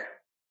about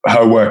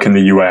her work in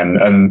the UN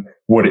and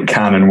what it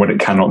can and what it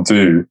cannot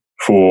do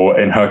for,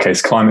 in her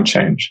case, climate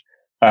change.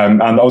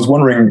 And I was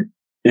wondering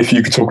if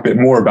you could talk a bit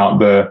more about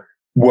the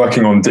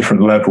working on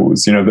different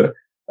levels. You know, that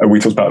we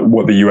talked about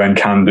what the UN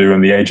can do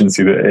and the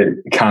agency that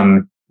it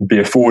can be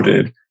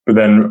afforded, but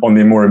then on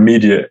the more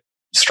immediate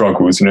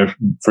struggles, you know,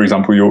 for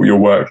example, your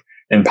work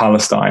in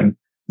Palestine,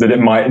 that it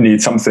might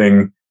need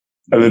something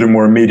a little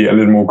more immediate, a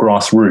little more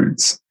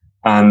grassroots.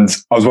 And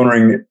I was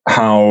wondering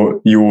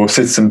how your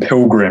Citizen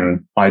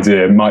Pilgrim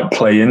idea might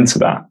play into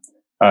that,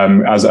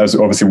 as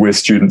obviously we're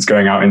students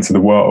going out into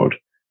the world,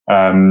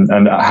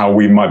 and how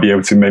we might be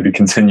able to maybe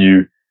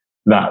continue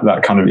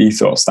that kind of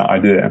ethos, that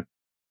idea.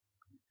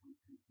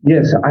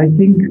 Yes, I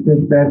think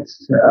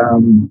that's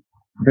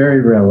very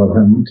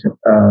relevant.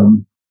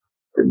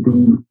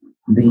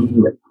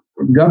 The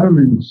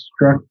government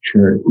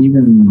structure,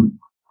 even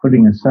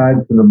putting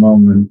aside for the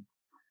moment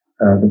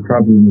the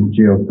problem of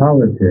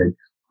geopolitics,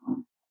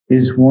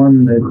 is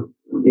one that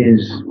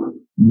is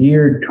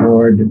geared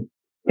toward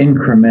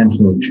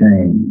incremental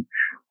change.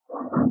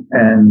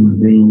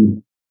 And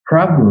the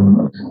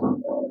problems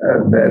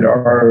that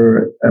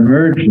are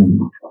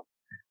emergent,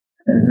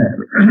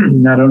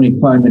 not only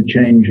climate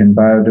change and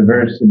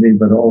biodiversity,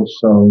 but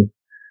also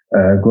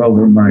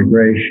global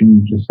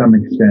migration, to some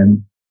extent,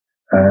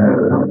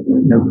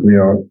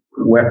 nuclear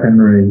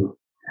weaponry.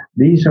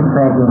 These are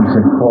problems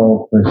that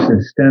call for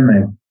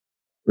systemic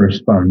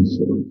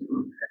responses.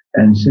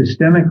 And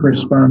systemic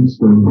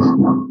responses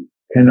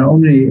can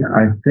only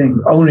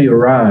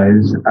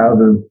arise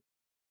out of,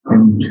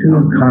 in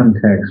two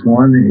contexts.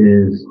 One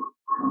is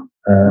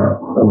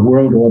a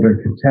world order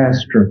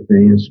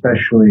catastrophe,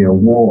 especially a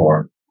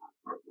war,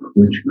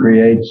 which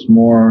creates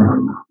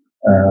more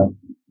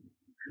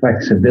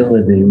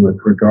flexibility with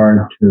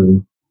regard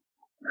to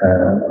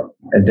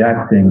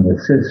adapting the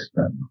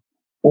system,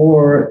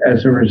 or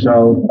as a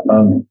result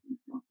of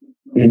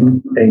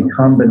in a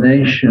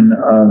combination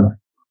of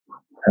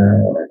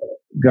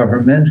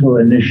governmental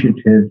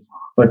initiatives,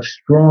 but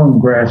strong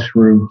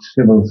grassroots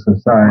civil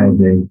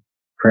society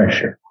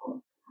pressure.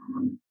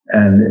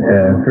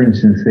 And for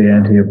instance, the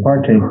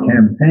anti-apartheid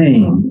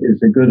campaign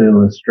is a good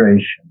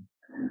illustration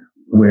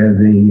where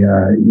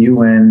the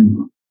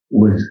UN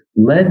was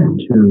led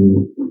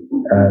to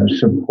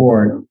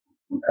support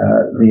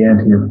the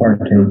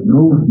anti-apartheid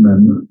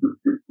movement,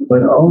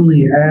 but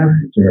only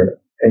after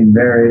a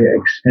very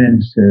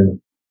extensive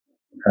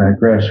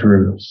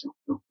grassroots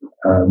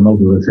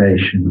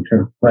mobilization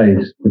took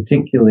place,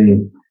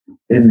 particularly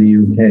in the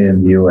UK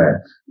and the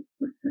US,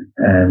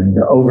 and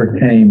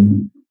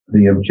overcame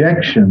the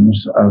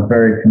objections of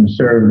very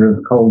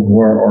conservative Cold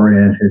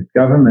War-oriented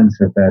governments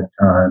at that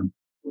time,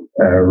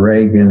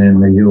 Reagan in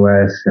the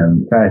US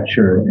and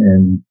Thatcher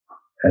in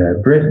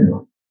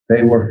Britain.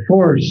 They were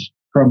forced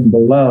from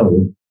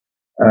below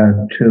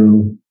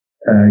to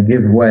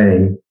give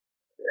way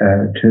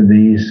to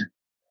these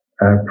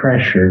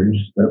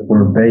pressures that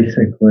were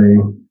basically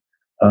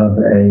of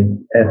a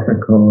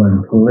ethical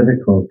and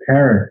political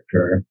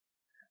character,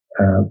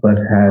 but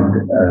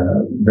had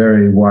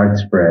very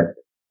widespread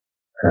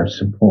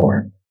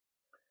support.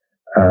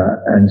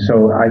 And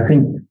so I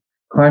think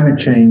climate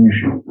change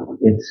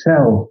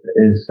itself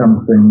is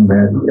something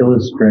that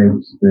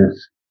illustrates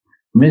this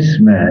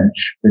mismatch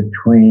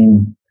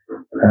between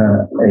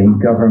a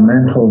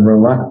governmental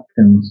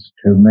reluctance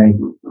to make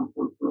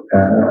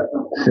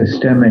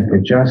systemic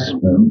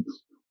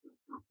adjustments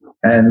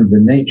and the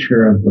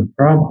nature of the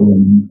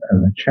problem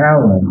and the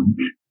challenge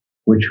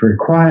which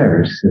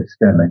requires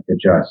systemic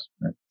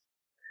adjustments.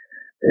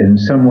 In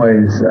some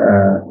ways,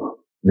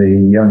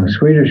 the young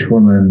Swedish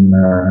woman,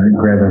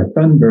 Greta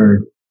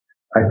Thunberg,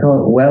 I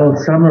thought well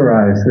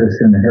summarized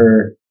this in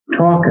her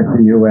talk at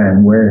the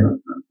UN, where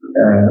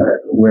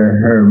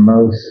her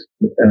most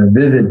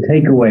vivid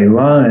takeaway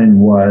line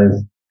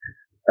was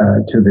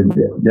to the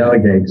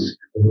delegates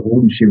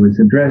whom she was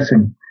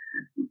addressing,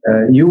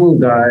 you will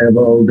die of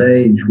old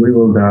age, we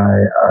will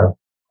die of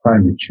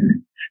climate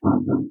change.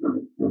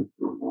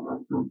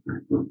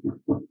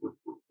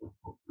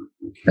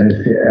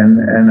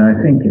 And I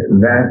think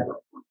that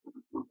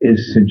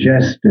is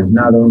suggestive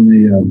not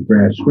only of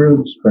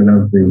grassroots, but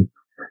of the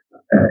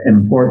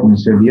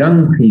importance of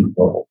young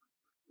people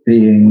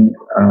being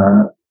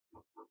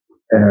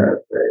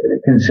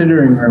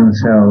considering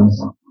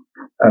themselves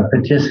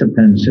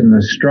participants in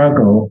the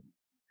struggle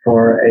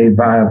for a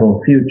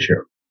viable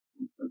future.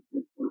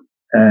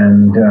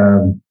 And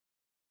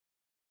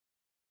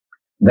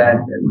that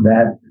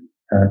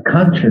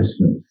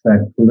consciousness,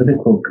 that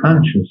political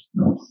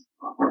consciousness,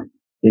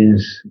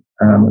 is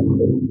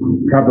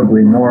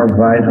probably more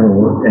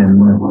vital in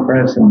the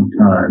present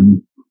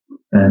time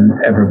than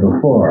ever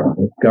before.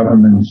 That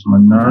governments are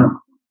not,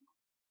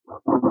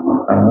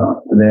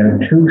 they're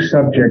too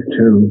subject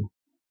to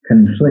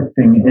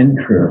conflicting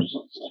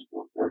interests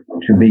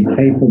to be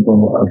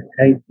capable of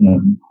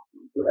taking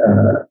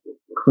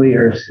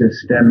clear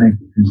systemic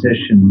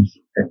positions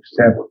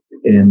except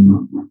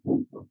in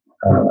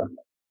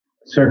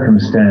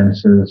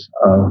circumstances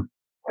of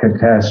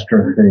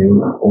catastrophe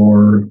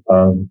or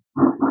of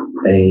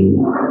a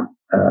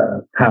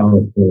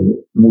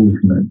powerful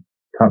movement,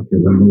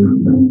 popular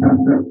movement.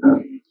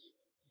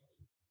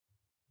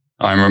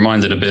 I'm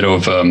reminded a bit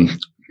of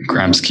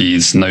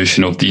Gramsci's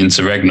notion of the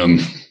interregnum.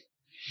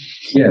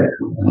 Yeah.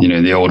 You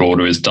know, the old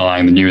order is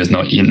dying, the new is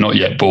not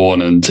yet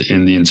born, and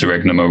in the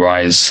interregnum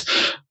arise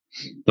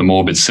the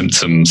morbid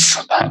symptoms.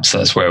 Perhaps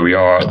that's where we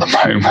are at the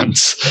moment.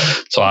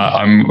 So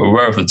I'm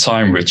aware of the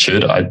time,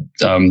 Richard. I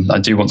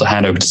do want to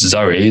hand over to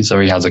Zoe.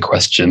 Zoe has a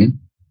question.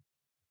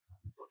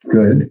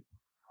 Good.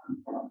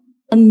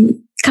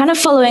 Kind of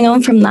following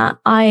on from that,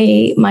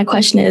 my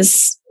question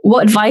is,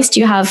 what advice do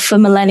you have for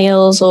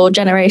millennials or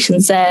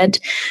Generation Z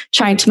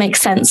trying to make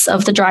sense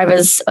of the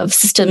drivers of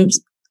systems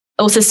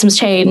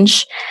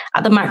change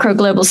at the macro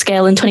global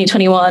scale in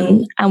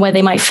 2021 and where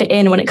they might fit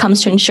in when it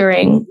comes to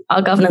ensuring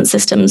our governance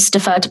systems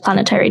defer to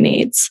planetary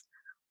needs?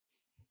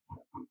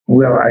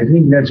 Well, I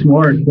think that's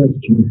more a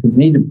question for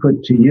me to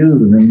put to you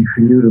than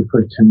for you to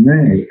put to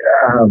me.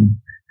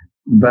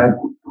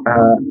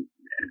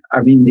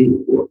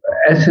 The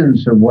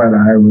essence of what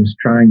I was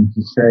trying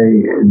to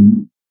say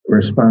in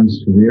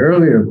response to the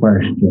earlier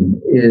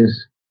question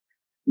is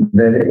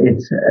that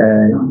it's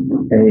a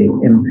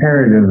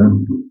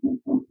imperative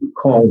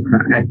call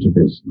for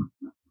activism.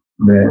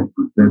 That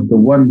the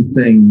one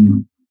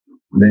thing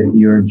that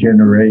your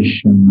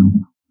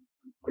generation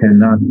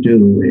cannot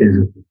do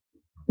is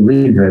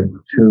leave it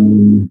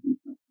to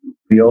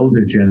the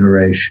older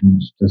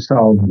generations to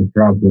solve the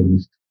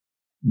problems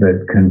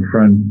that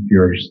confront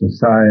your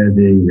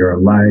society, your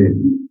life,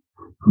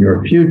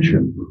 your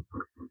future.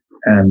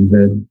 And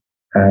that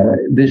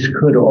this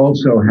could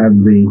also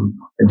have the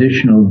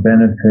additional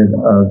benefit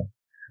of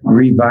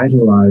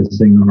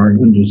revitalizing our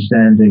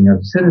understanding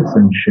of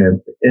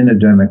citizenship in a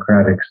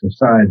democratic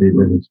society,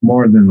 that it's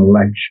more than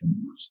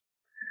elections.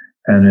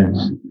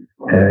 And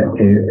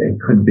it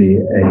could be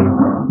a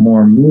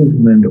more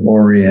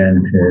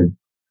movement-oriented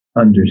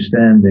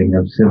understanding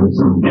of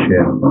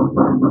citizenship,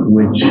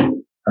 which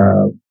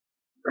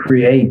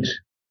creates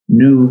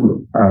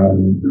new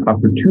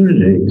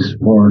opportunities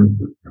for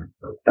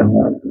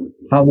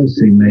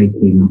policy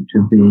making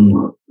to be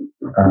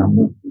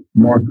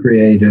more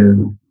creative,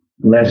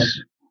 less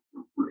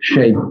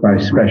shaped by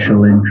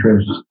special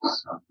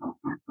interests,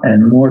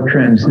 and more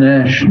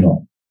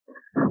transnational.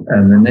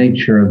 And the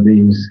nature of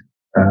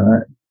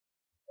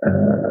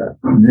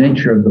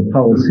nature of the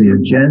policy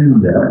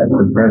agenda at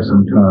the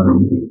present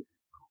time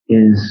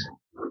is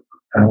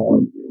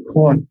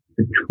caught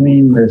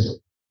between this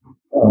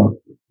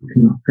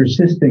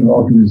persisting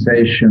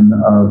organization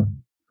of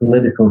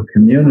political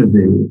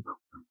community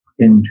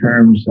in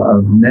terms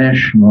of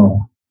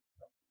national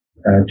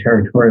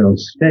territorial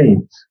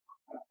states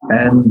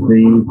and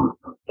the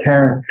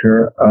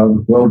character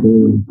of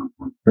global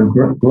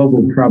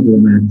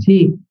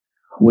problematique,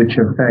 which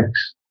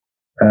affects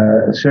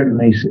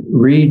certainly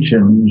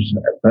regions,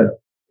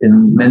 but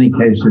in many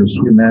cases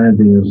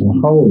humanity as a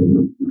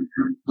whole.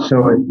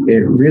 So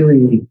it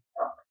really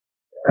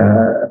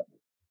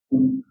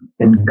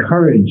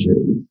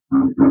encourages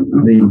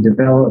the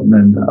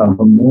development of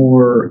a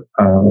more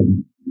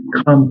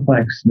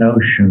complex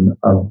notion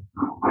of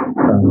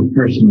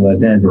personal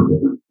identity.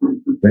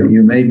 That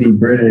you may be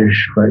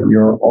British, but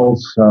you're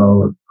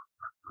also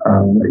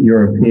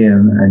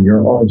European, and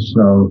you're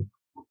also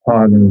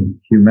part of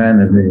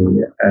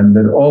humanity, and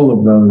that all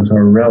of those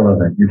are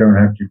relevant. You don't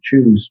have to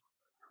choose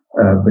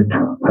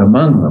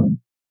among them.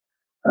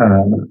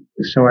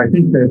 So I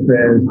think that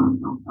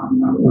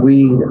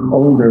we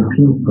older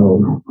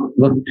people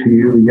look to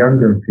you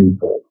younger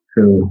people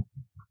to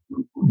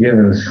give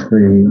us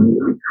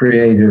the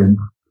creative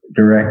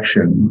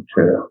direction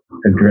to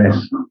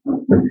address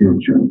the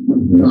future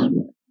in this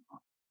way.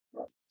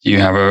 Do you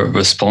have a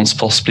response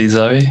possibly,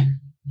 Zoe?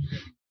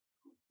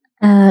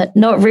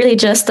 Not really,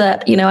 just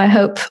that, I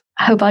hope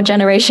our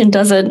generation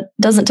doesn't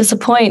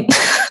disappoint.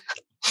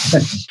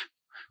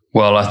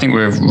 Well, I think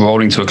we're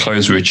rolling to a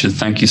close, Richard.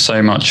 Thank you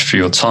so much for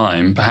your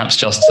time. Perhaps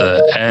just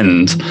to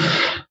end,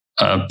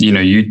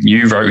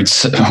 you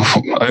wrote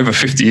over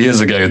 50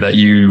 years ago that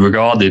you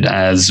regarded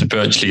as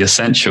virtually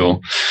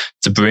essential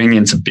to bring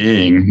into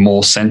being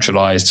more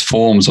centralized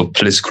forms of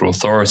political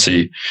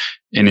authority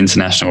in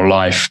international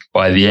life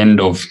by the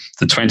end of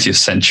the 20th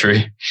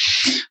century.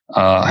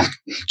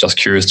 Just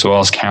curious to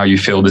ask how you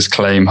feel this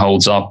claim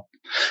holds up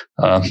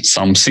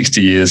some 60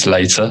 years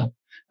later.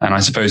 And I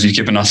suppose you've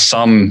given us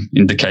some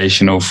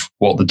indication of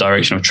what the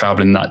direction of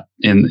travel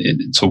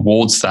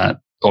towards that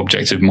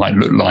objective might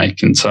look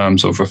like in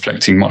terms of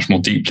reflecting much more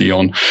deeply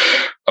on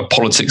a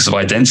politics of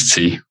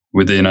identity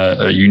within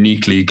a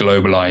uniquely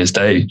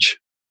globalized age.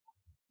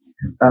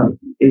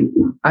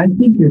 I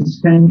think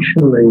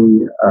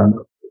essentially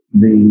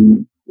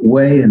the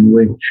way in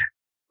which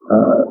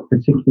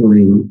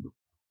particularly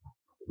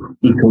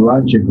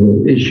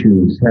ecological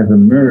issues have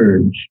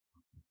emerged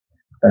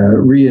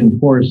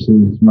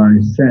reinforces my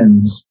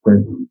sense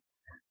that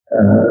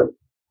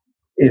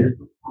if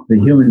the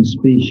human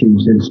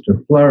species is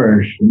to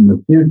flourish in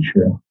the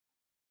future,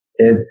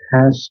 it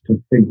has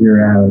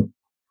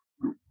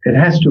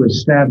to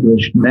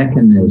establish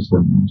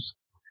mechanisms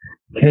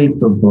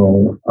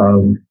capable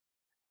of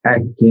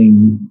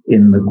acting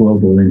in the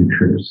global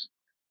interest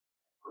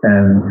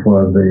and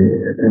for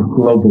the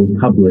global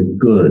public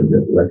good,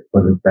 let's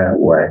put it that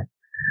way.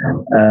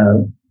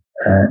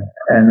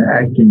 And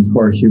acting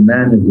for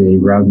humanity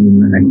rather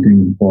than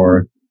acting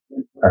for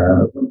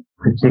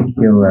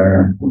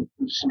particular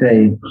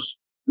states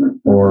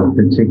or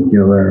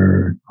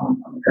particular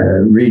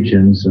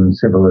regions and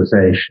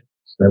civilizations,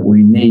 that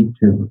we need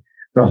to,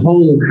 the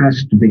whole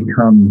has to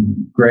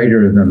become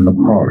greater than the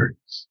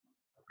parts.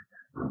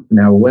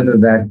 Now, whether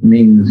that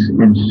means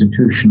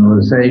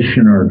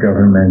institutionalization or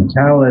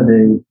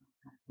governmentality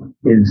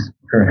is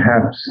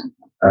perhaps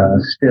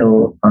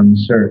still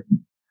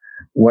uncertain.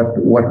 What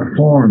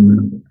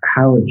form,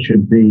 how it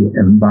should be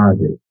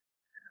embodied.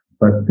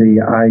 But the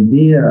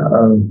idea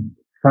of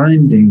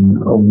finding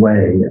a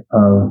way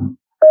of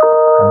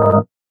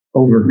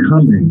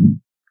overcoming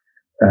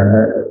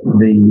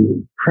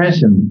the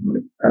present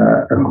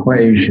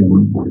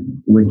equation,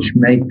 which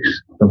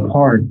makes the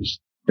parts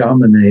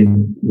dominate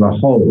the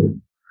whole.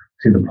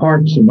 See, the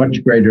parts are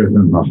much greater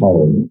than the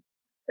whole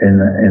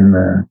in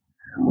the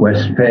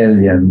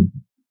Westphalian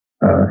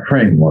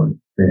framework,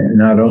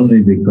 not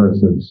only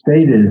because of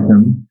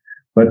statism,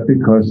 but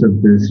because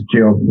of this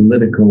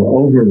geopolitical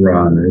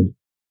override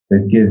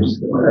that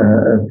gives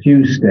a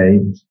few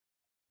states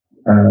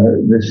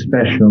this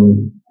special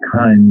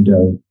kind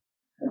of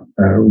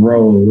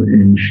role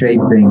in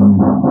shaping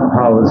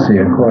policy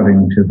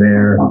according to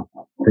their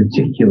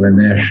particular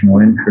national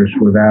interests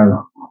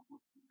without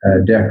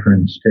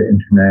deference to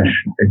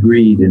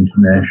agreed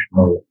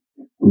international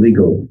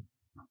legal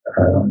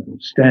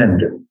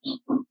standards.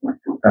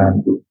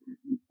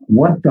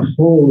 What the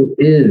whole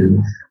is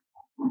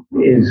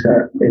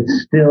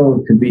it's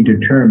still to be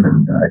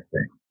determined, I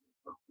think.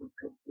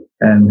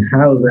 And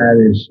how that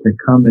is to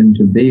come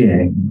into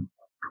being,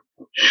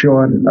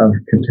 short of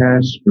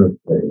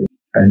catastrophe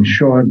and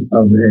short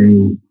of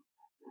a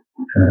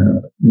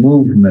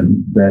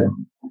movement that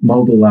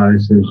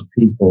mobilizes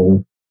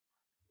people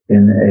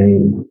in a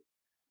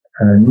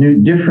new,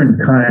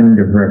 different kind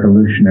of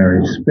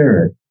revolutionary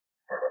spirit,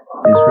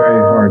 is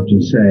very hard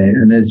to say.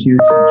 And as you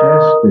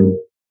suggested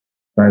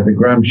by the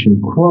Gramsci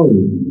quote,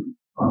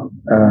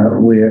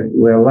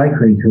 we're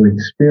likely to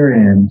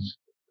experience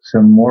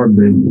some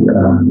morbid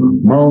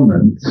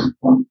moments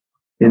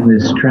in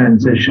this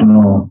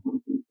transitional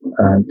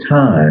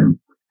time.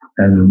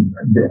 And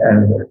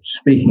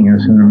speaking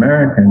as an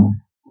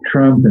American,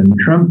 Trump and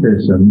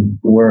Trumpism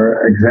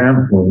were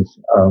examples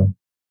of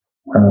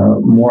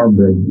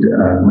morbid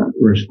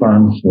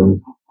responses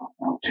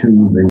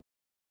to the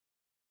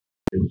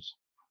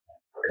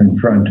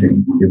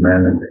confronting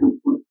humanity.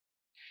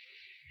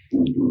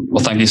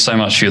 Well, thank you so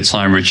much for your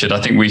time, Richard. I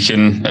think we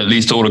can at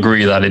least all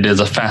agree that it is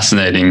a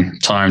fascinating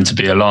time to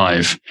be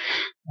alive.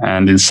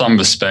 And in some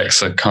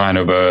respects, a kind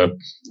of a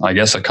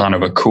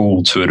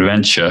call to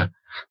adventure.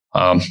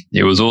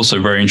 It was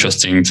also very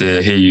interesting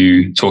to hear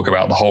you talk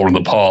about the whole of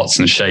the parts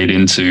and shade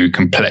into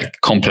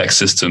complex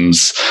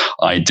systems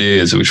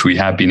ideas, which we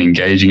have been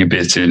engaging a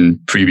bit in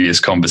previous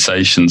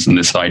conversations. And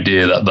this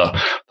idea that the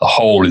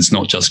whole is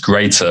not just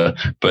greater,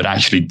 but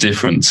actually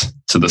different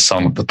to the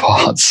sum of the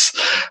parts.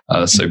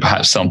 So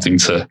perhaps something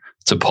to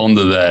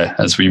ponder there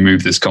as we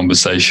move this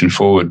conversation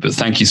forward. But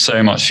thank you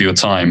so much for your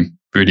time.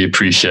 Really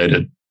appreciate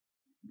it.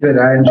 Good.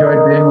 I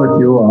enjoyed being with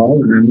you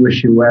all and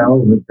wish you well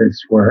with this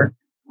work.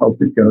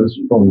 Hope it goes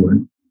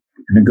forward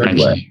in a good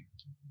way.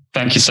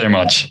 Thank you so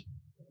much.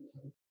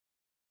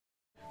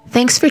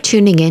 Thanks for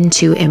tuning in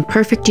to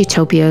Imperfect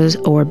Utopias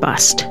or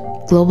Bust,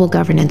 Global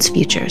Governance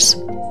Futures.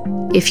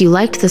 If you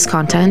liked this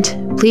content,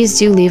 please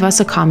do leave us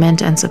a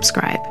comment and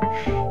subscribe.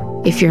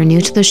 If you're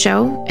new to the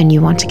show and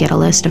you want to get a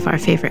list of our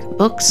favorite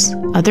books,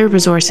 other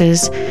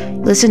resources,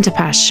 listen to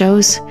past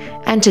shows,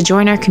 and to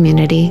join our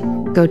community,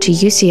 go to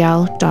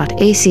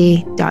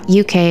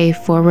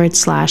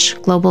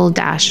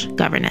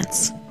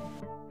ucl.ac.uk/global-governance.